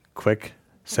quick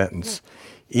sentence.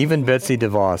 Even Betsy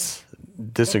DeVos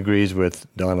disagrees with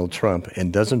Donald Trump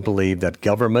and doesn't believe that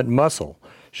government muscle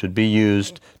should be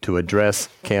used to address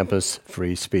campus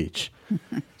free speech.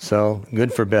 So,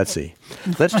 good for Betsy.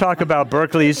 Let's talk about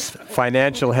Berkeley's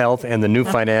financial health and the new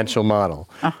financial model.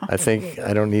 I think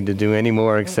I don't need to do any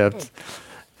more except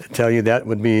tell you that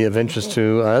would be of interest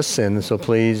to us, and so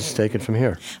please take it from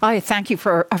here. I thank you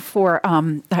for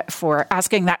asking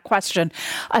that question.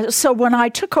 So when I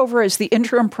took over as the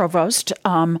interim provost,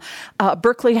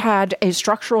 Berkeley had a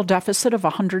structural deficit of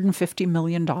 $150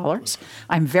 million.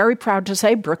 I'm very proud to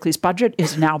say Berkeley's budget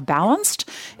is now balanced.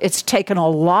 It's taken a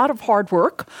lot of hard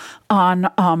work on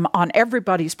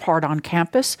everybody's part on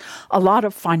campus, a lot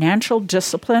of financial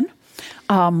discipline.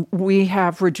 We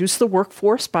have reduced the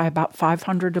workforce by about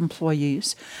 500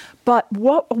 employees. But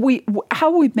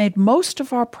how we've made most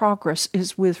of our progress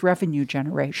is with revenue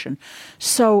generation.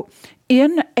 So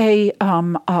in a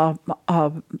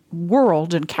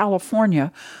world in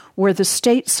California where the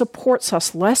state supports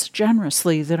us less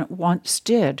generously than it once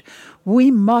did,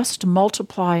 we must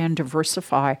multiply and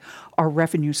diversify our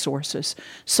revenue sources.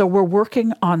 So we're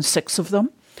working on 6 of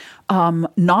them.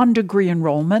 Non-degree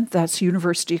enrollment, that's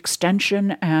university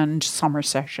extension and summer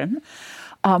session.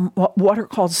 What are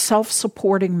called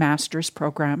self-supporting master's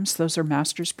programs. Those are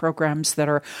master's programs that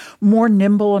are more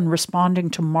nimble in responding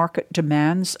to market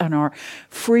demands and are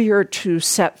freer to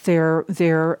set their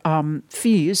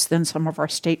fees than some of our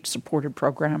state-supported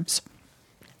programs.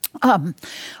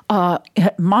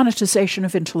 Monetization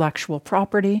of intellectual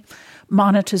property,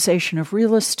 monetization of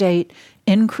real estate,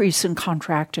 increase in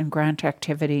contract and grant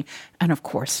activity, and of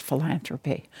course,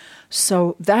 philanthropy.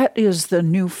 So that is the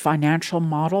new financial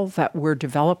model that we're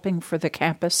developing for the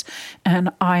campus. And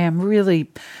I am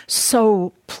really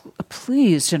so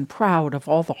pleased and proud of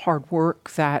all the hard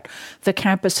work that the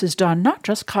campus has done, not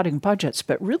just cutting budgets,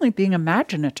 but really being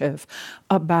imaginative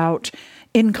about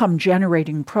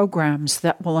income-generating programs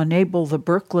that will enable the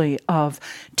Berkeley of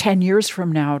 10 years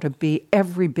from now to be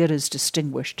every bit as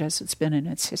distinguished as it's been in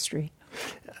its history.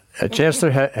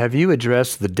 Chancellor, have you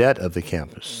addressed the debt of the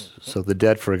campus? So the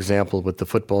debt, for example, with the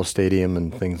football stadium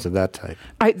and things of that type.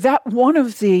 One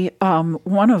of the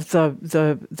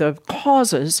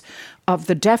causes of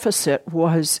the deficit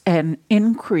was an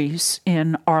increase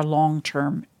in our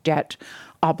long-term debt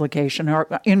obligation, or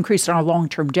increase in our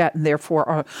long-term debt, and therefore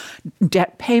our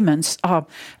debt payments.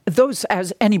 Those,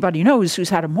 as anybody knows who's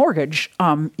had a mortgage,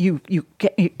 you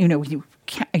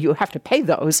have to pay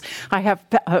those. I have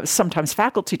sometimes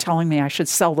faculty telling me I should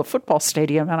sell the football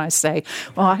stadium, and I say,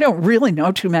 well, I don't really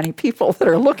know too many people that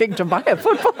are looking to buy a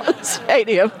football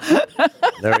stadium.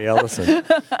 Larry Ellison.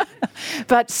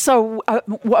 But so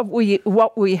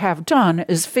what we have done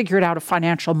is figured out a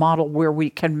financial model where we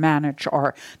can manage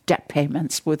our debt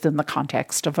payments within the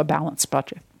context of a balanced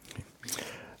budget.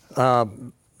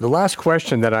 The last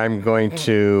question that I'm going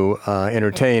to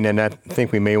entertain, and I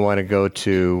think we may want to go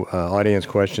to audience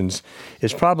questions,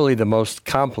 is probably the most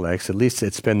complex. At least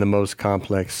it's been the most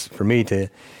complex for me to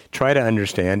try to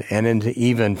understand and then to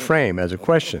even frame as a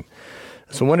question.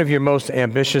 So one of your most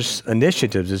ambitious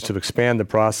initiatives is to expand the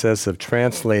process of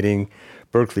translating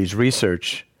Berkeley's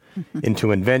research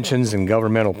into inventions and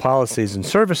governmental policies and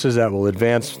services that will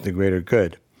advance the greater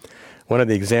good. One of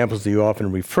the examples that you often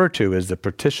refer to is the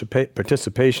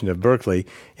participation of Berkeley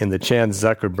in the Chan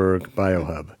Zuckerberg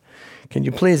BioHub. Can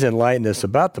you please enlighten us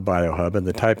about the BioHub and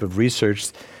the type of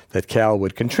research that Cal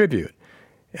would contribute?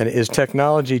 And is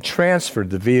technology transferred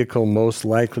the vehicle most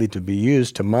likely to be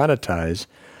used to monetize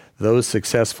those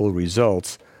successful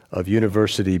results of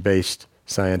university-based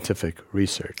scientific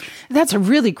research? That's a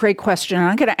really great question, and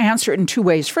I'm going to answer it in two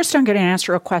ways. First, I'm going to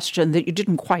answer a question that you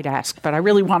didn't quite ask, but I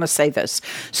really want to say this.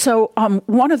 So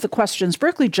one of the questions,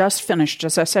 Berkeley just finished,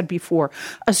 as I said before,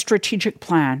 a strategic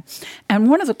plan. And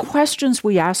one of the questions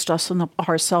we asked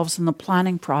ourselves in the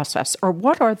planning process are,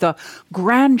 what are the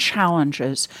grand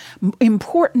challenges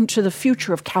important to the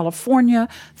future of California,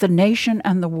 the nation,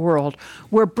 and the world,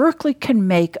 where Berkeley can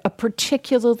make a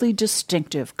particularly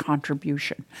distinctive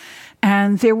contribution?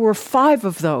 And there were 5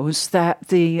 of those that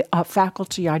the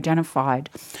faculty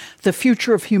identified. The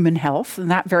future of human health,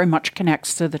 and that very much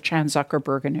connects to the Chan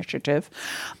Zuckerberg Initiative.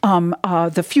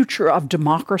 The future of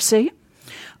democracy,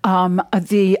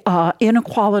 the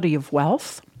inequality of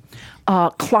wealth,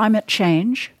 climate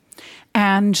change,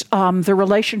 and the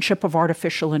relationship of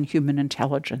artificial and human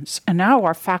intelligence. And now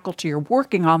our faculty are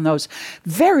working on those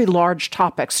very large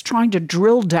topics, trying to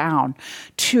drill down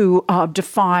to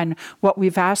define what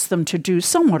we've asked them to do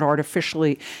somewhat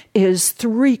artificially is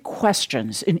 3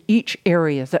 questions in each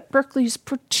area that Berkeley's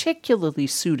particularly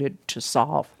suited to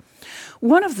solve.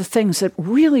 One of the things that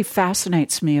really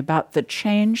fascinates me about the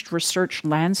changed research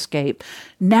landscape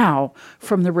now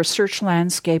from the research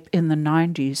landscape in the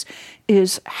 90s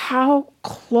is how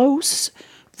close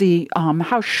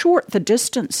how short the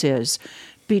distance is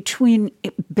between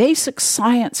basic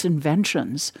science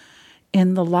inventions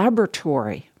in the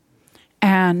laboratory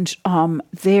and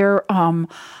their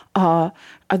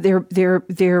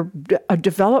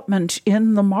development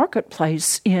in the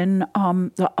marketplace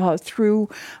through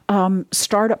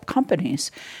startup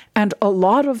companies. And a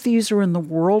lot of these are in the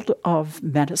world of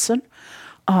medicine,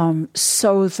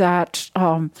 so that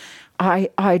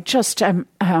I just am.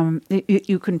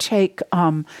 You can take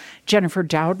Jennifer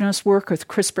Doudna's work with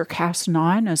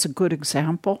CRISPR-Cas9 as a good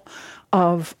example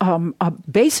of a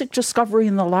basic discovery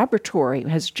in the laboratory.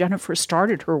 As Jennifer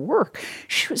started her work,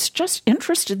 she was just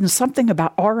interested in something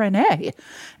about RNA.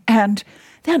 And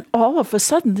then all of a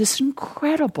sudden, this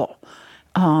incredible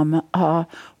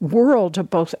world of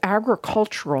both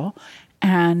agricultural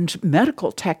and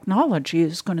medical technology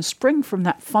is going to spring from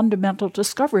that fundamental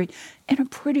discovery in a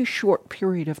pretty short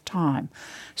period of time.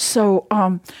 So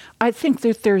I think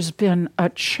that there's been a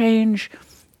change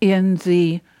in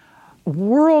the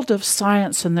world of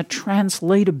science and the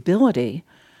translatability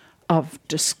of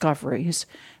discoveries.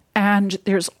 And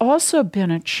there's also been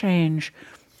a change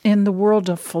in the world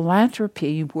of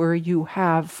philanthropy where you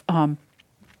have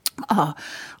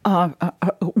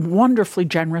wonderfully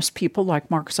generous people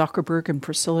like Mark Zuckerberg and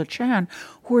Priscilla Chan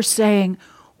who are saying,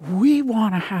 we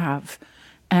want to have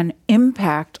an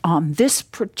impact on this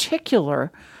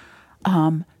particular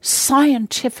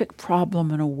scientific problem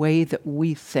in a way that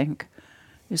we think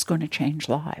is going to change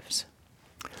lives.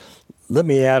 Let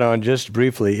me add on just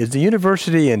briefly. Is the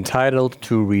university entitled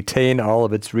to retain all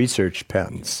of its research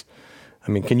patents?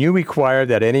 I mean, can you require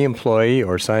that any employee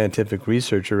or scientific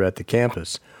researcher at the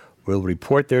campus will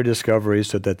report their discoveries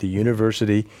so that the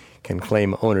university can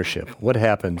claim ownership. What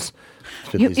happens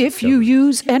to these if you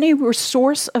use any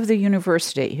resource of the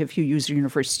university, if you use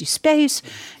university space,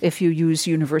 if you use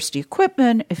university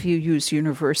equipment, if you use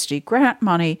university grant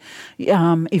money,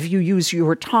 if you use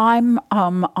your time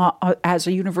as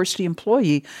a university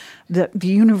employee, the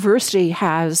university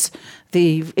has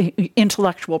the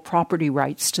intellectual property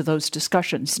rights to those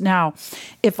discussions. Now,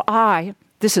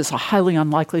 this is a highly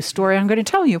unlikely story I'm going to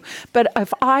tell you, but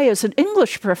if I, as an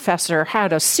English professor,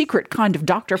 had a secret kind of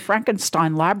Dr.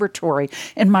 Frankenstein laboratory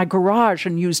in my garage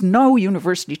and used no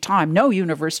university time, no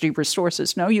university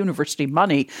resources, no university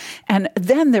money, and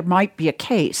then there might be a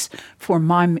case for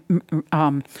my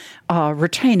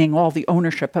retaining all the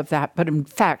ownership of that. But in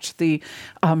fact, the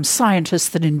scientists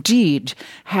that indeed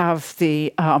have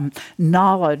the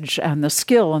knowledge and the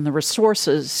skill and the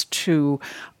resources to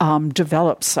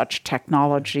develop such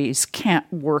technologies can't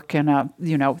work in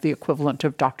the equivalent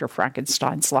of Dr.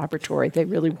 Frankenstein's laboratory. They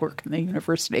really work in the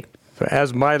university. So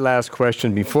as my last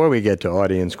question, before we get to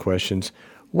audience questions,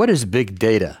 what is big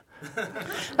data?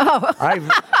 Oh.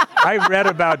 I read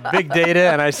about big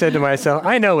data, and I said to myself,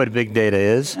 I know what big data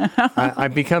is.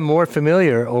 I've become more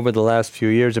familiar over the last few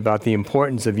years about the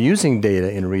importance of using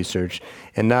data in research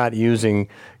and not using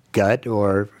gut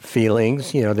or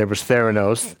feelings. There was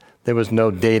Theranos. There was no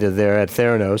data there at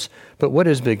Theranos. But what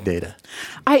is big data?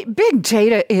 Big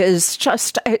data is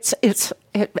just,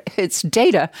 it's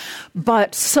data,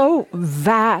 but so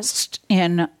vast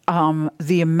in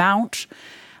the amount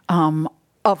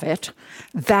of it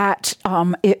that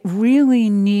it really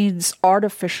needs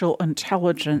artificial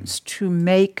intelligence to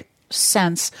make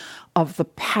sense of the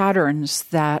patterns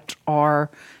that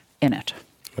are in it.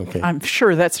 Okay. I'm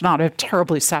sure that's not a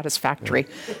terribly satisfactory.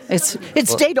 It's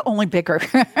data, only bigger.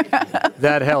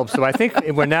 That helps. So I think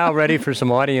we're now ready for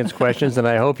some audience questions, and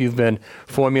I hope you've been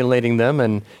formulating them.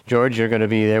 And George, you're going to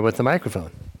be there with the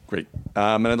microphone. Great.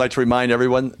 And I'd like to remind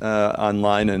everyone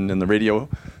online and in the radio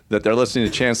that they're listening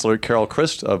to Chancellor Carol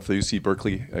Christ of the UC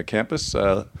Berkeley campus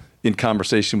in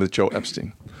conversation with Joe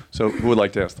Epstein. So who would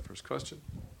like to ask the first question?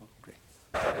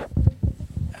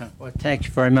 Well, thank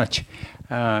you very much,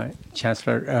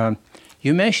 Chancellor.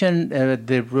 You mentioned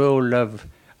the role of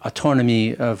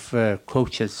autonomy of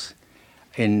coaches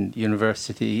in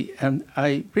university, and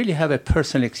I really have a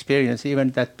personal experience,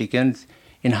 even that begins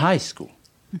in high school.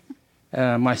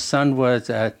 My son was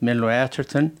at Menlo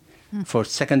Atherton for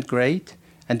second grade,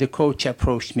 and the coach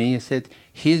approached me and said,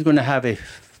 he's going to have a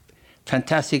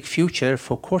fantastic future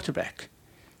for quarterback.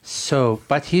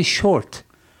 But he's short.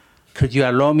 Could you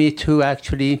allow me to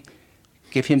actually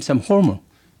give him some hormone?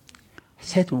 I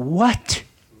said, what?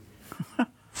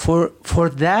 For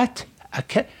that,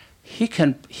 he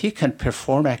can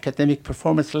perform academic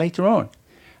performance later on.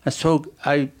 And so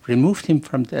I removed him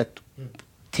from that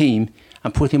team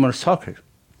and put him on soccer.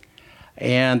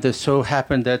 And it so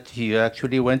happened that he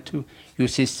actually went to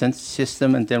UC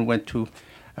system and then went to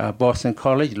Boston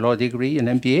College, law degree and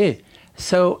MBA.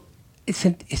 So is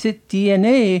it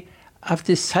DNA of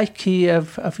the psyche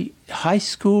of high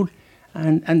school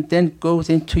and then goes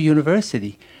into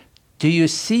university? Do you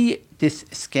see this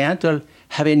scandal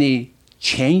have any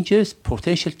changes,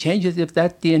 potential changes of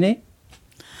that DNA?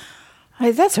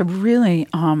 That's a really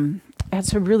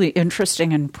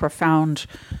interesting and profound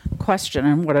question,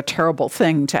 and what a terrible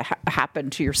thing to happen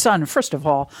to your son. First of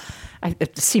all,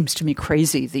 it seems to me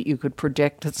crazy that you could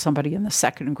predict that somebody in the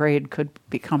second grade could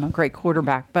become a great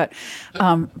quarterback. But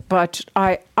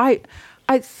I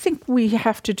think we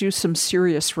have to do some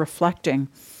serious reflecting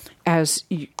as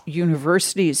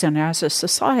universities and as a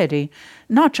society,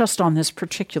 not just on this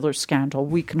particular scandal.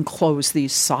 We can close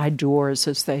these side doors,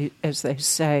 as they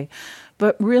say,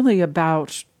 but really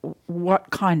about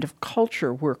what kind of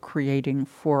culture we're creating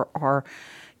for our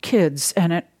kids,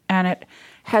 and it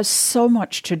has so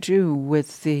much to do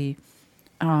with the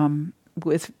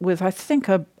with I think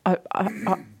a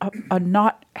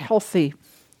not healthy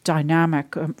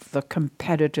dynamic of the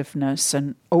competitiveness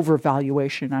and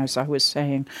overvaluation, as I was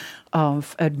saying,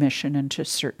 of admission into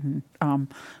certain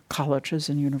colleges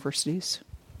and universities.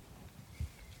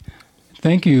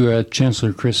 Thank you,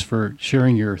 Chancellor Chris, for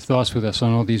sharing your thoughts with us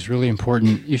on all these really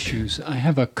important issues. I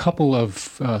have a couple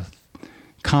of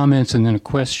comments and then a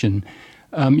question.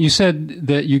 You said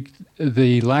that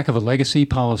the lack of a legacy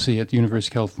policy at the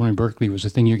University of California, Berkeley was the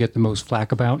thing you get the most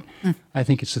flack about. I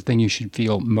think it's the thing you should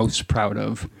feel most proud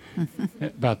of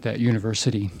about that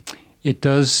university. It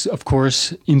does, of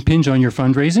course, impinge on your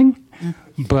fundraising,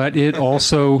 but it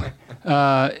also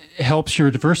helps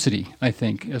your diversity, I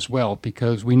think, as well,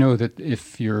 because we know that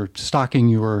if you're stocking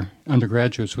your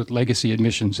undergraduates with legacy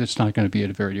admissions, it's not going to be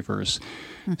a very diverse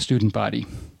student body.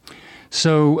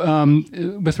 So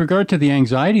with regard to the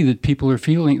anxiety that people are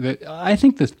feeling, that I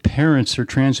think that parents are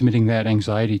transmitting that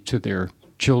anxiety to their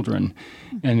children.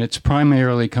 And it's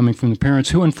primarily coming from the parents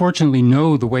who unfortunately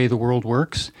know the way the world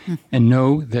works and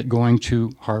know that going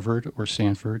to Harvard or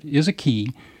Stanford is a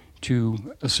key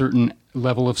to a certain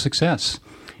level of success.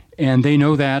 And they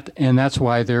know that, and that's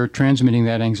why they're transmitting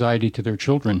that anxiety to their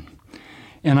children.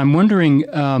 And I'm wondering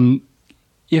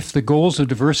if the goals of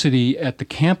diversity at the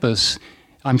campus,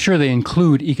 I'm sure they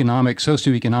include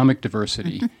socioeconomic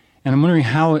diversity. And I'm wondering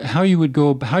how you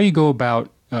go about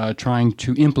trying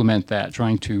to implement that,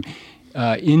 trying to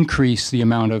increase the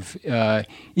amount of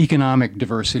economic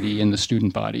diversity in the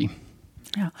student body.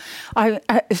 Yeah,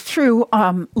 through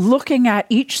looking at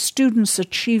each student's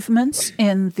achievements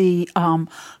in the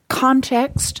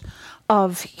context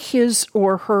of his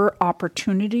or her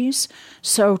opportunities,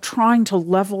 so trying to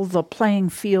level the playing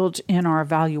field in our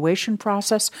evaluation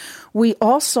process. We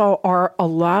also are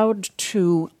allowed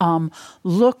to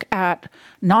look at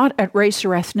not at race or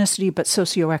ethnicity, but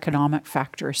socioeconomic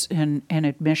factors in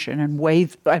admission and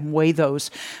weigh those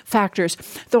factors.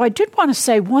 Though I did want to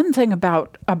say one thing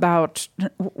about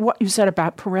what you said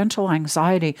about parental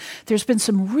anxiety. There's been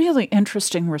some really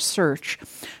interesting research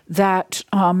that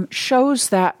shows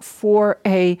that for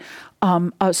a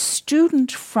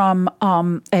student from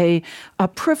a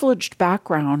privileged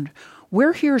background,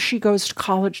 where he or she goes to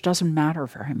college doesn't matter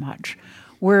very much.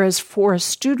 Whereas for a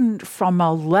student from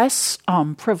a less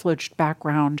privileged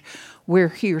background, where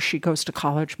he or she goes to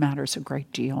college matters a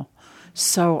great deal.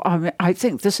 So I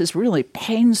think this is really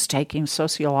painstaking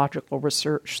sociological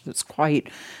research that's quite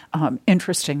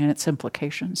interesting in its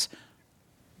implications.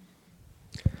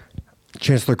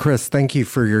 Chancellor Chris, thank you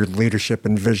for your leadership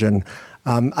and vision.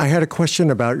 I had a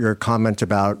question about your comment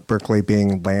about Berkeley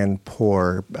being land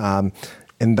poor.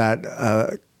 In that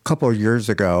a couple of years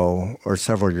ago, or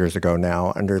several years ago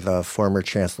now, under the former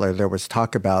chancellor, there was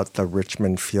talk about the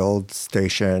Richmond Field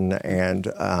Station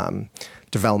and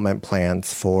development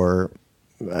plans for,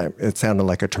 it sounded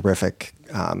like a terrific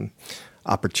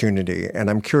opportunity. And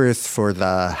I'm curious for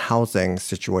the housing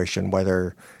situation,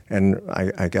 whether, and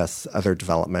I guess other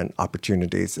development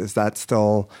opportunities, is that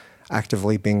still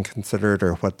actively being considered,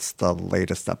 or what's the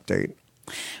latest update?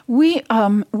 We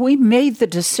made the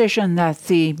decision that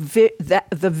the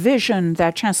vision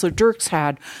that Chancellor Dirks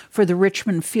had for the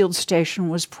Richmond Field Station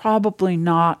was probably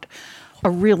not a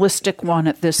realistic one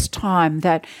at this time,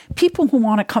 that people who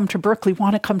want to come to Berkeley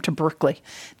want to come to Berkeley.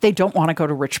 They don't want to go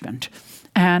to Richmond.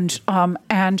 And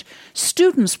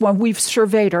students, when we've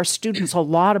surveyed our students a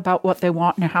lot about what they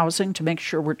want in housing to make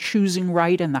sure we're choosing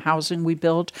right in the housing we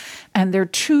build, and there are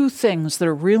two things that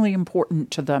are really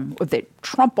important to them that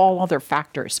trump all other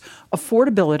factors: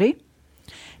 affordability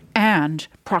and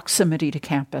proximity to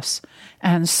campus.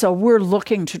 And so we're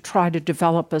looking to try to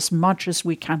develop as much as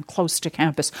we can close to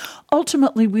campus.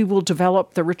 Ultimately, we will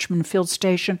develop the Richmond Field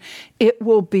Station. It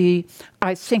will be,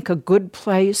 I think, a good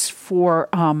place for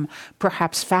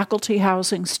perhaps faculty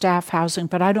housing, staff housing,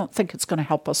 but I don't think it's going to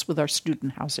help us with our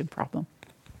student housing problem.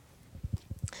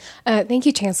 Thank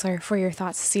you, Chancellor, for your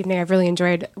thoughts this evening. I've really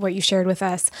enjoyed what you shared with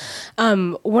us.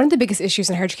 One of the biggest issues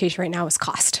in higher education right now is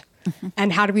cost. Mm-hmm.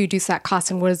 And how do we reduce that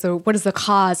cost, and what is the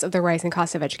cause of the rising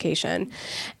cost of education?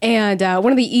 And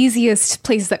one of the easiest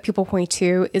places that people point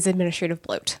to is administrative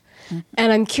bloat. Mm-hmm.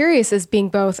 And I'm curious, as being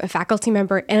both a faculty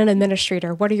member and an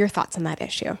administrator, what are your thoughts on that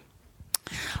issue?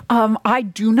 I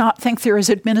do not think there is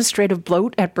administrative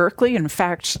bloat at Berkeley. In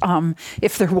fact,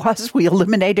 if there was, we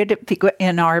eliminated it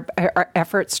in our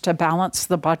efforts to balance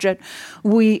the budget.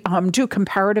 We do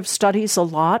comparative studies a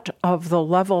lot of the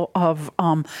level of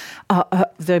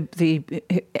the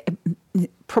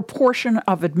proportion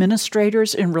of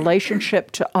administrators in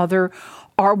relationship to other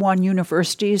R1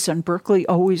 universities, and Berkeley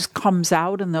always comes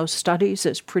out in those studies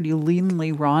as pretty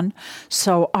leanly run.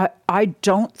 So I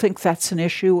don't think that's an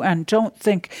issue, and don't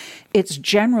think it's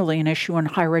generally an issue in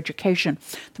higher education.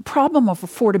 The problem of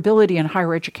affordability in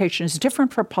higher education is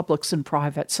different for publics and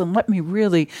privates, and let me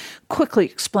really quickly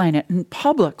explain it. In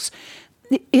publics,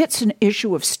 it's an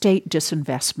issue of state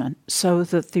disinvestment, so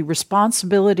that the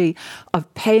responsibility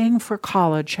of paying for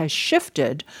college has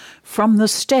shifted from the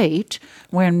state.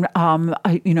 When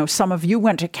some of you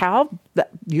went to Cal, that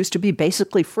used to be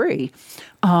basically free,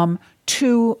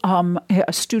 to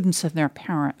students and their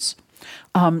parents.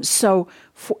 So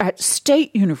at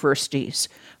state universities,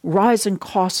 rising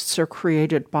costs are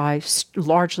created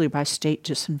largely by state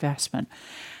disinvestment.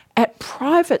 At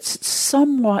privates, it's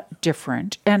somewhat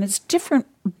different, and it's different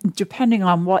depending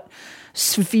on what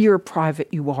sphere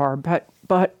private you are. But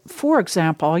for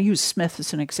example, I'll use Smith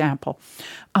as an example.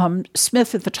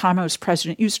 Smith, at the time I was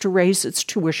president, used to raise its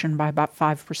tuition by about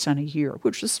 5% a year,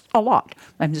 which is a lot,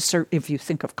 if you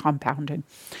think of compounding.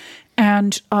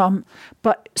 And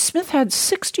but Smith had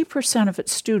 60% of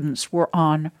its students were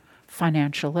on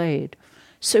financial aid.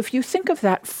 So if you think of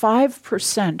that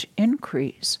 5%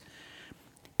 increase,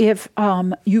 if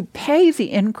you pay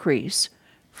the increase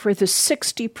for the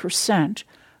 60%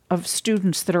 of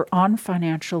students that are on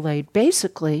financial aid,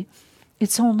 basically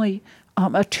it's only a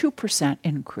 2%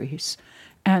 increase.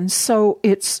 And so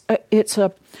I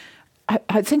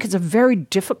think it's a very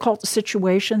difficult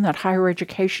situation that higher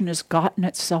education has gotten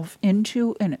itself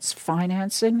into in its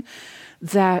financing,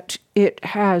 that it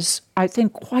has, I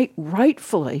think, quite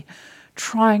rightfully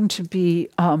trying to be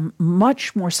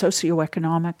much more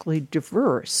socioeconomically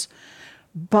diverse.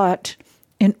 But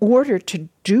in order to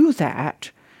do that,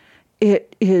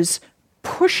 it is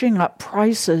pushing up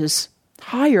prices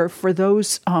higher for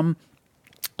those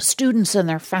students and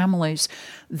their families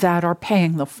that are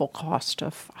paying the full cost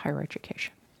of higher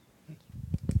education.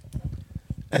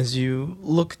 As you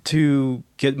look to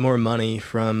get more money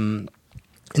from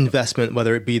investment,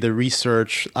 whether it be the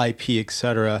research, IP, et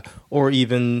cetera, or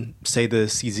even, say, the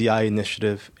CZI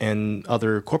initiative and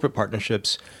other corporate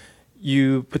partnerships,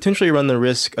 you potentially run the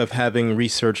risk of having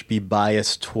research be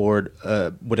biased toward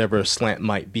whatever slant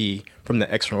might be from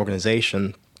the external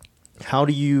organization. How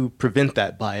do you prevent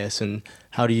that bias, and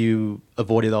how do you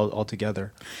avoid it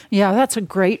altogether? Yeah, that's a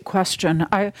great question.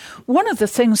 One of the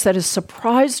things that has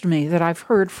surprised me that I've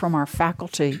heard from our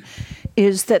faculty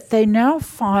is that they now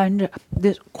find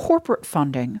that corporate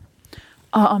funding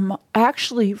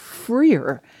actually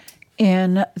freer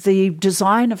in the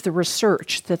design of the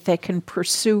research that they can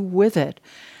pursue with it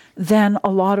than a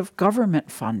lot of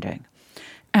government funding.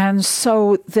 And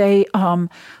so they,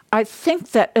 I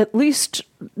think that at least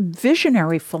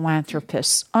visionary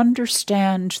philanthropists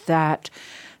understand that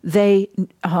they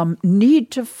need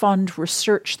to fund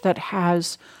research that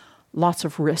has lots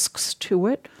of risks to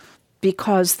it,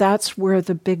 because that's where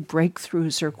the big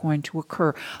breakthroughs are going to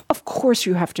occur. Of course,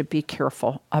 you have to be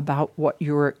careful about what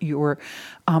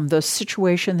the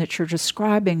situation that you're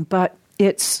describing, but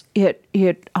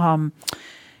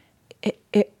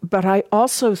but I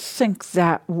also think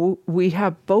that we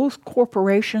have both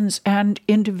corporations and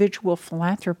individual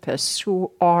philanthropists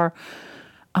who are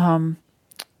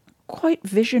quite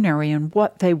visionary in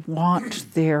what they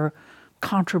want their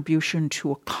contribution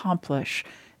to accomplish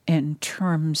in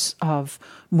terms of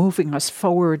moving us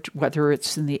forward, whether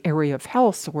it's in the area of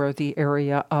health or the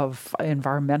area of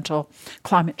environmental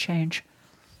climate change.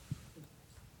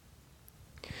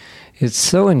 It's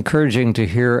so encouraging to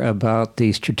hear about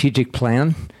the strategic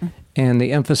plan and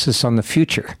the emphasis on the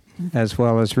future, as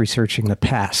well as researching the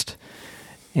past.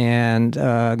 And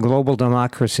global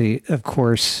democracy, of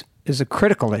course, is a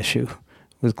critical issue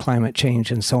with climate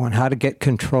change and so on, how to get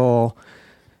control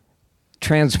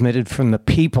transmitted from the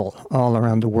people all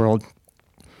around the world.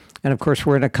 And of course,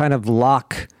 we're in a kind of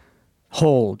lock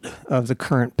hold of the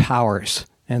current powers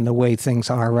and the way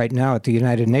things are right now at the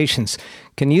United Nations.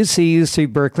 Can you see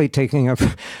UC Berkeley taking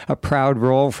a proud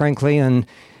role, frankly, in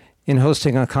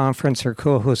hosting a conference or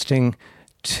co-hosting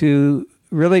to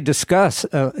really discuss,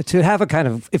 to have a kind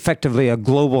of effectively a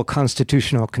global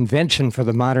constitutional convention for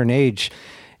the modern age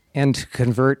and to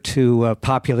convert to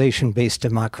population-based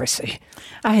democracy?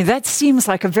 That seems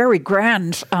like a very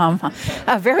grand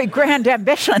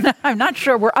ambition. I'm not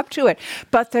sure we're up to it.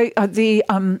 But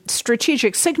the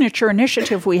strategic signature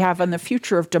initiative we have on the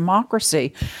future of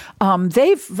democracy,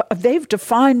 they've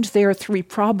defined their three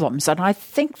problems, and I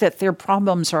think that their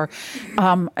problems are,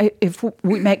 if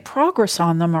we make progress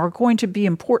on them, are going to be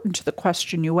important to the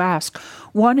question you ask.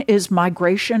 One is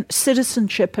migration,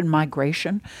 citizenship and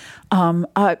migration.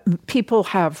 People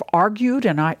have argued,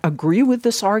 and I agree with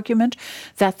this argument,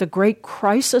 that the great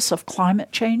crisis of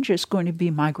climate change is going to be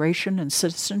migration and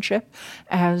citizenship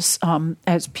as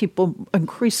people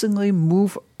increasingly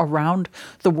move around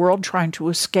the world trying to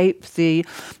escape the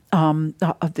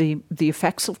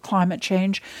effects of climate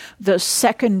change. The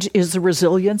second is the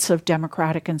resilience of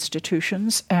democratic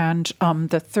institutions, and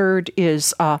the third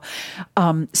is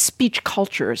speech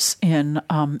cultures in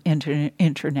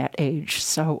internet age.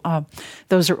 So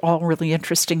those are all really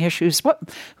interesting issues. What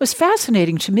was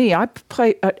fascinating to me, I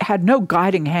had no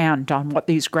guiding hand on what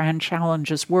these grand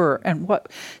challenges were, and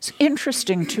what's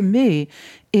interesting to me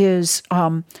is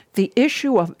the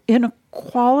issue of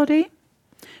inequality.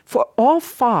 For all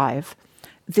five,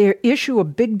 the issue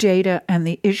of big data and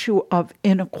the issue of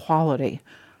inequality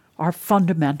are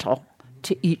fundamental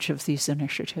to each of these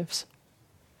initiatives.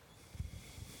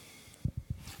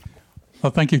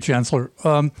 Thank you, Chancellor.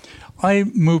 I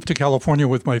moved to California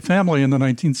with my family in the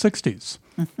 1960s,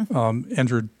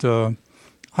 entered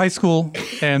high school,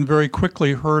 and very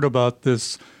quickly heard about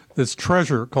this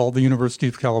treasure called the University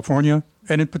of California,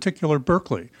 and in particular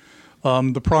Berkeley,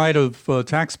 the pride of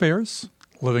taxpayers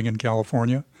living in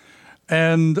California,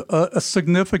 and a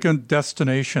significant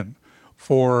destination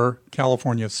for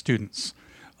California students.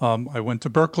 I went to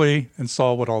Berkeley and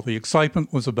saw what all the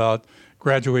excitement was about,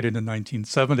 graduated in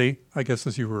 1970, I guess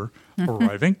as you were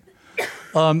arriving.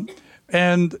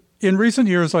 And in recent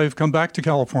years, I've come back to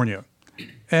California.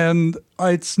 And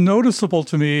it's noticeable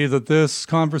to me that this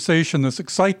conversation, this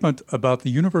excitement about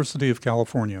the University of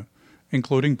California,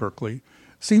 including Berkeley,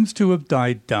 seems to have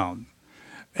died down.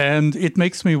 And it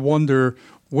makes me wonder,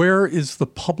 where is the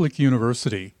public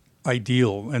university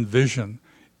ideal and vision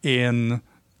in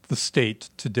the state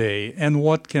today? And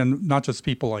what can not just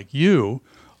people like you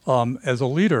as a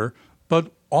leader,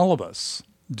 but all of us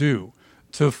do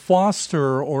to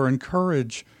foster or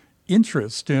encourage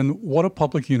interest in what a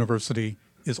public university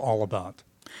is all about?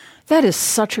 That is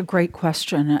such a great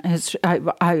question.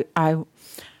 I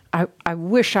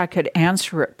wish I could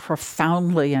answer it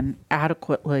profoundly and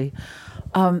adequately.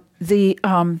 For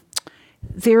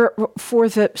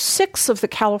the 6 of the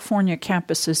California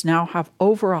campuses now have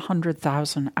over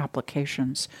 100,000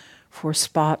 applications for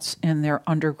spots in their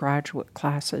undergraduate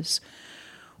classes.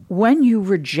 When you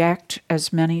reject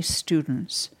as many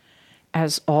students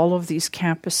as all of these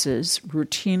campuses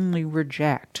routinely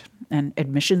reject, and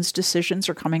admissions decisions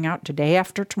are coming out today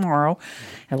after tomorrow,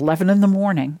 11 in the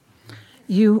morning,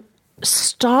 you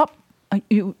stop.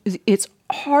 It's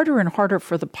harder and harder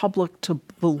for the public to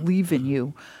believe in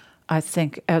you, I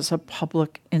think, as a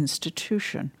public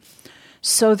institution.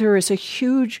 So there is a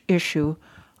huge issue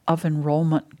of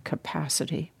enrollment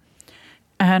capacity.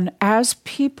 And as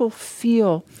people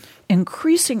feel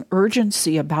increasing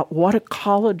urgency about what a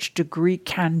college degree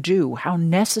can do, how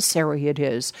necessary it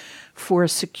is for a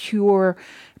secure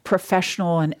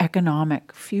professional and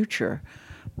economic future,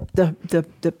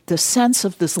 the sense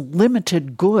of this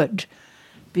limited good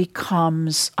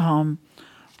becomes all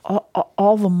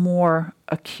the more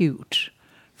acute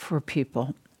for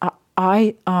people.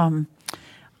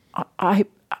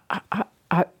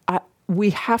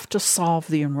 We have to solve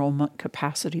the enrollment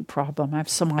capacity problem. I have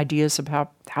some ideas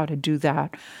about how to do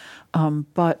that.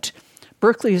 But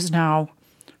Berkeley is now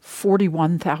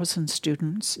 41,000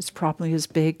 students. It's probably as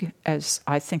big as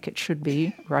I think it should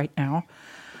be right now.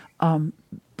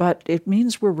 But it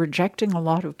means we're rejecting a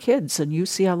lot of kids. And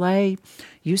UCLA,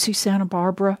 UC Santa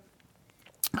Barbara,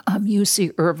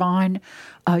 UC Irvine,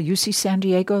 UC San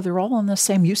Diego, they're all in the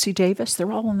same, UC Davis,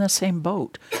 they're all in the same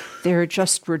boat. They're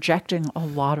just rejecting a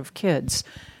lot of kids.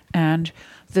 And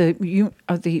the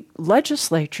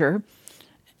legislature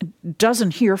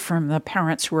doesn't hear from the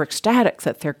parents who are ecstatic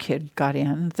that their kid got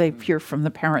in. They hear from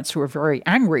the parents who are very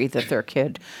angry that their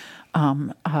kid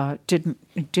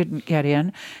didn't get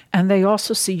in. And they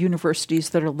also see universities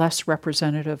that are less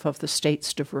representative of the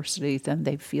state's diversity than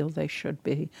they feel they should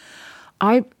be.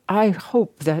 I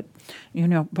hope that,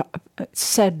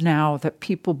 said now that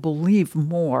people believe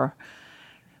more,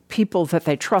 people that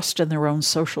they trust in their own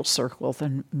social circle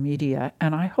than media.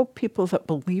 And I hope people that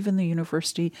believe in the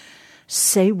university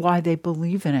say why they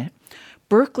believe in it.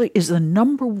 Berkeley is the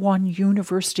 #1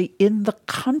 university in the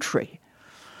country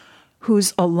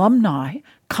whose alumni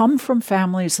come from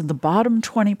families in the bottom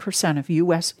 20% of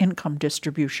U.S. income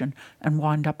distribution and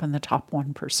wind up in the top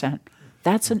 1%.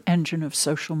 That's an engine of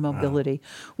social mobility.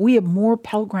 Wow. We have more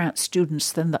Pell Grant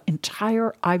students than the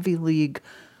entire Ivy League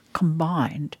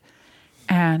combined.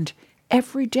 And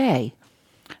every day,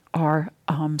 our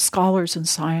scholars and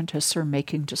scientists are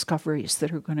making discoveries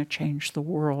that are going to change the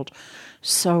world.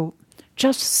 So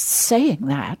just saying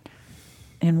that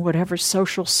in whatever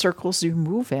social circles you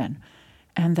move in,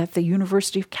 and that the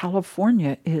University of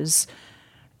California is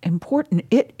important.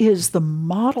 It is the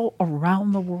model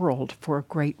around the world for a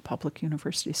great public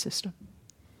university system.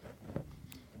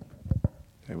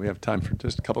 Okay, we have time for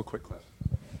just a couple quick questions.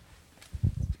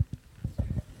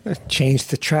 Change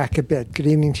the track a bit. Good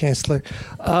evening, Chancellor.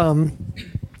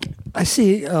 I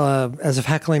see, as a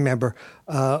faculty member,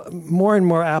 more and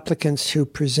more applicants who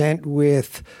present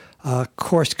with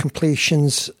course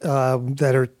completions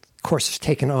that are courses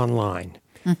taken online.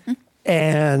 Mm-hmm.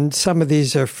 And some of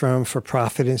these are from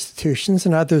for-profit institutions,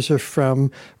 and others are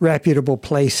from reputable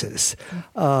places.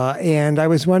 And I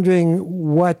was wondering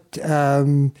what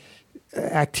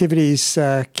activities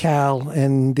Cal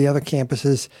and the other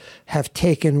campuses have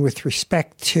taken with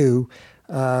respect to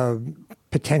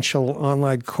potential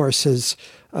online courses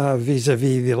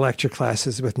vis-a-vis the lecture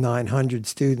classes with 900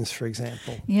 students, for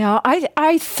example? Yeah,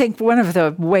 I think one of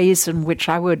the ways in which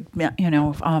I would,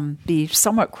 be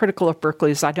somewhat critical of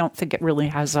Berkeley is I don't think it really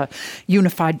has a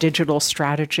unified digital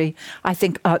strategy. I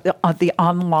think the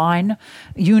online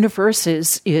universe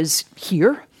is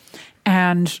here.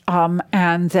 And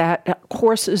that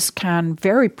courses can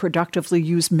very productively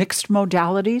use mixed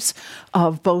modalities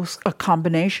of both a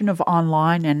combination of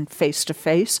online and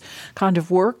face-to-face kind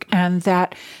of work, and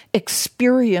that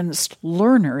experienced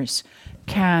learners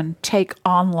can take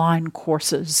online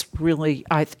courses really,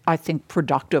 I think,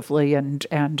 productively and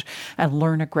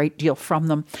learn a great deal from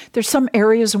them. There's some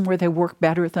areas in where they work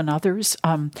better than others.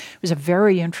 There was a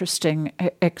very interesting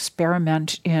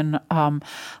experiment in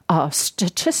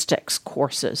statistics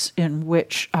courses in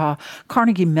which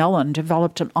Carnegie Mellon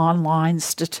developed an online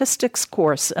statistics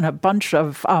course, and a bunch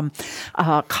of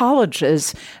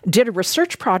colleges did a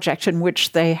research project in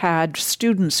which they had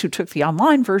students who took the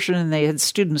online version and they had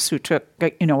students who took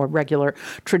a regular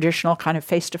traditional kind of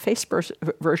face-to-face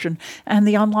version, and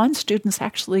the online students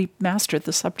actually mastered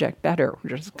the subject better,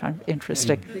 which is kind of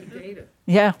interesting. Big data.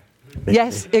 Yeah.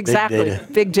 Yes, exactly.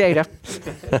 Big data.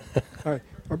 All right.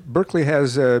 Berkeley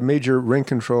has major rent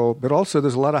control, but also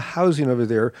there's a lot of housing over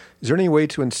there. Is there any way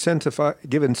to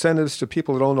give incentives to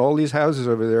people that own all these houses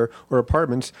over there or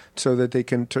apartments so that they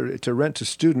can to rent to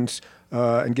students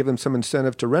and give them some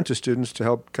incentive to rent to students to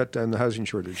help cut down the housing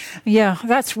shortage? Yeah,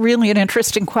 that's really an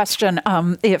interesting question.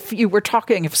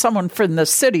 If someone from the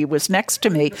city was next to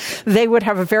me, they would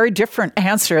have a very different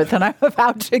answer than I'm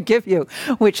about to give you,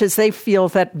 which is they feel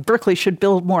that Berkeley should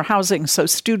build more housing so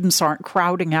students aren't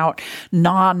crowding out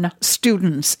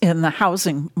non-students in the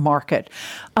housing market.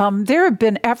 There have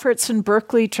been efforts in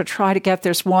Berkeley to try to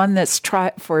there's one that's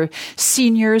for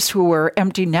seniors who are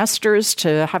empty nesters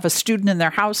to have a student in their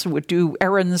house who would do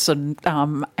errands and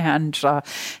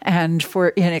for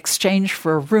in exchange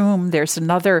for a room. There's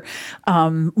another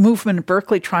movement in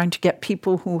Berkeley trying to get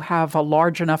people who have a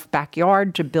large enough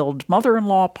backyard to build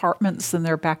mother-in-law apartments in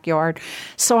their backyard.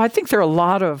 So I think there are a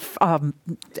lot of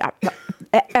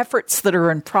efforts that are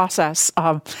in process.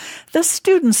 The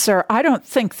students I don't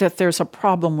think that there's a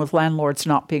problem with landlords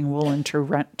not being willing to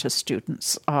rent to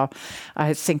students.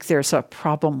 I think there's a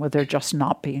problem with there just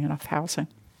not being enough housing.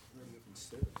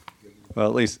 Well,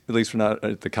 at least we're not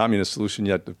at the communist solution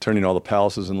yet of turning all the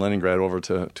palaces in Leningrad over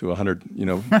to 100,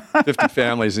 50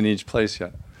 families in each place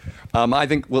yet. I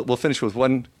think we'll finish with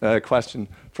one question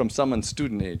from someone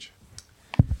student age.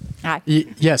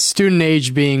 Yes, student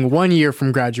age being 1 year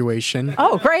from graduation.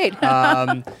 Oh, great.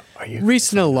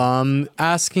 Recent alum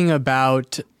asking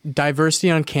about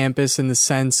diversity on campus in the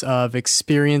sense of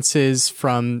experiences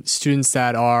from students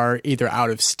that are either out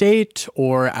of state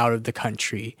or out of the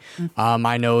country.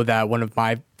 I know that one of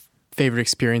my favorite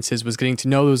experiences was getting to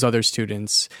know those other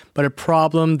students, but a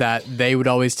problem that they would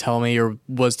always tell me or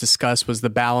was discussed was the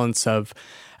balance of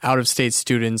out-of-state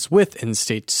students with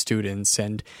in-state students.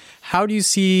 And how do you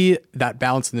see that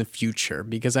balance in the future?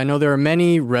 Because I know there are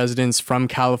many residents from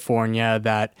California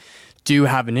that do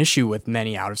have an issue with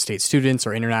many out-of-state students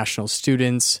or international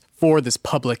students for this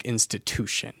public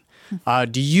institution.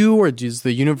 Do you or does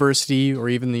the university or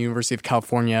even the University of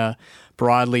California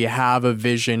broadly have a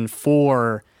vision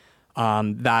for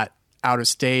that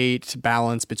out-of-state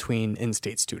balance between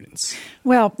in-state students?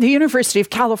 Well, the University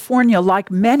of California, like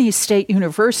many state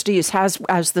universities, has,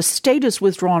 as the state has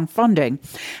withdrawn funding,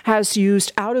 has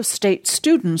used out-of-state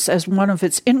students as one of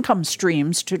its income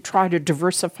streams to try to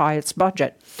diversify its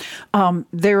budget.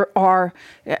 There are,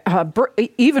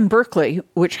 even Berkeley,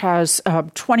 which has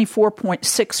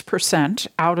 24.6%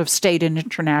 out-of-state and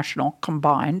international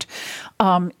combined,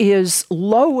 is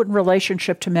low in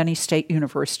relationship to many state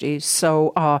universities.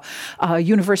 So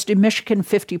University of Michigan,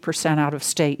 50% out of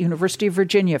state. University of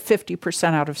Virginia,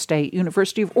 50% out of state.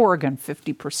 University of Oregon,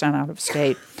 50% out of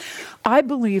state. I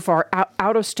believe our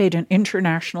out-of-state and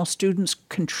international students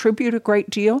contribute a great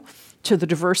deal to the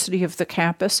diversity of the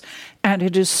campus, and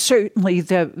it is certainly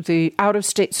the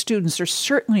out-of-state students are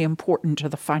certainly important to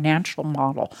the financial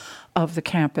model of the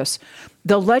campus.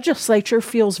 The legislature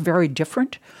feels very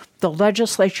different. The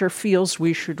legislature feels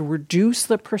we should reduce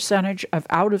the percentage of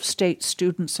out-of-state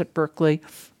students at Berkeley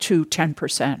to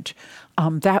 10%.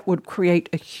 That would create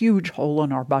a huge hole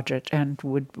in our budget and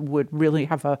would really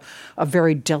have a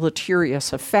very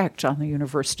deleterious effect on the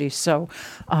university. So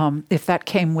if that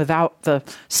came without the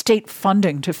state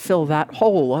funding to fill that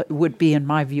hole, it would be, in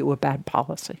my view, a bad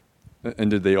policy.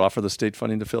 And did they offer the state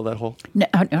funding to fill that hole? No,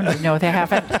 they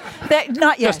haven't.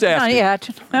 Not yet. Just asking. Not yet.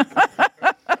 All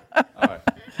right.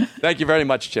 Thank you very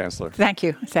much, Chancellor. Thank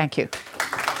you. Thank you.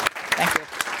 Thank you.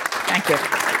 Thank you.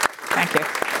 Thank you.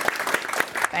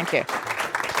 Thank you.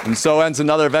 And so ends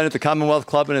another event at the Commonwealth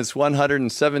Club in its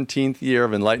 117th year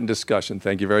of enlightened discussion.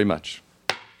 Thank you very much.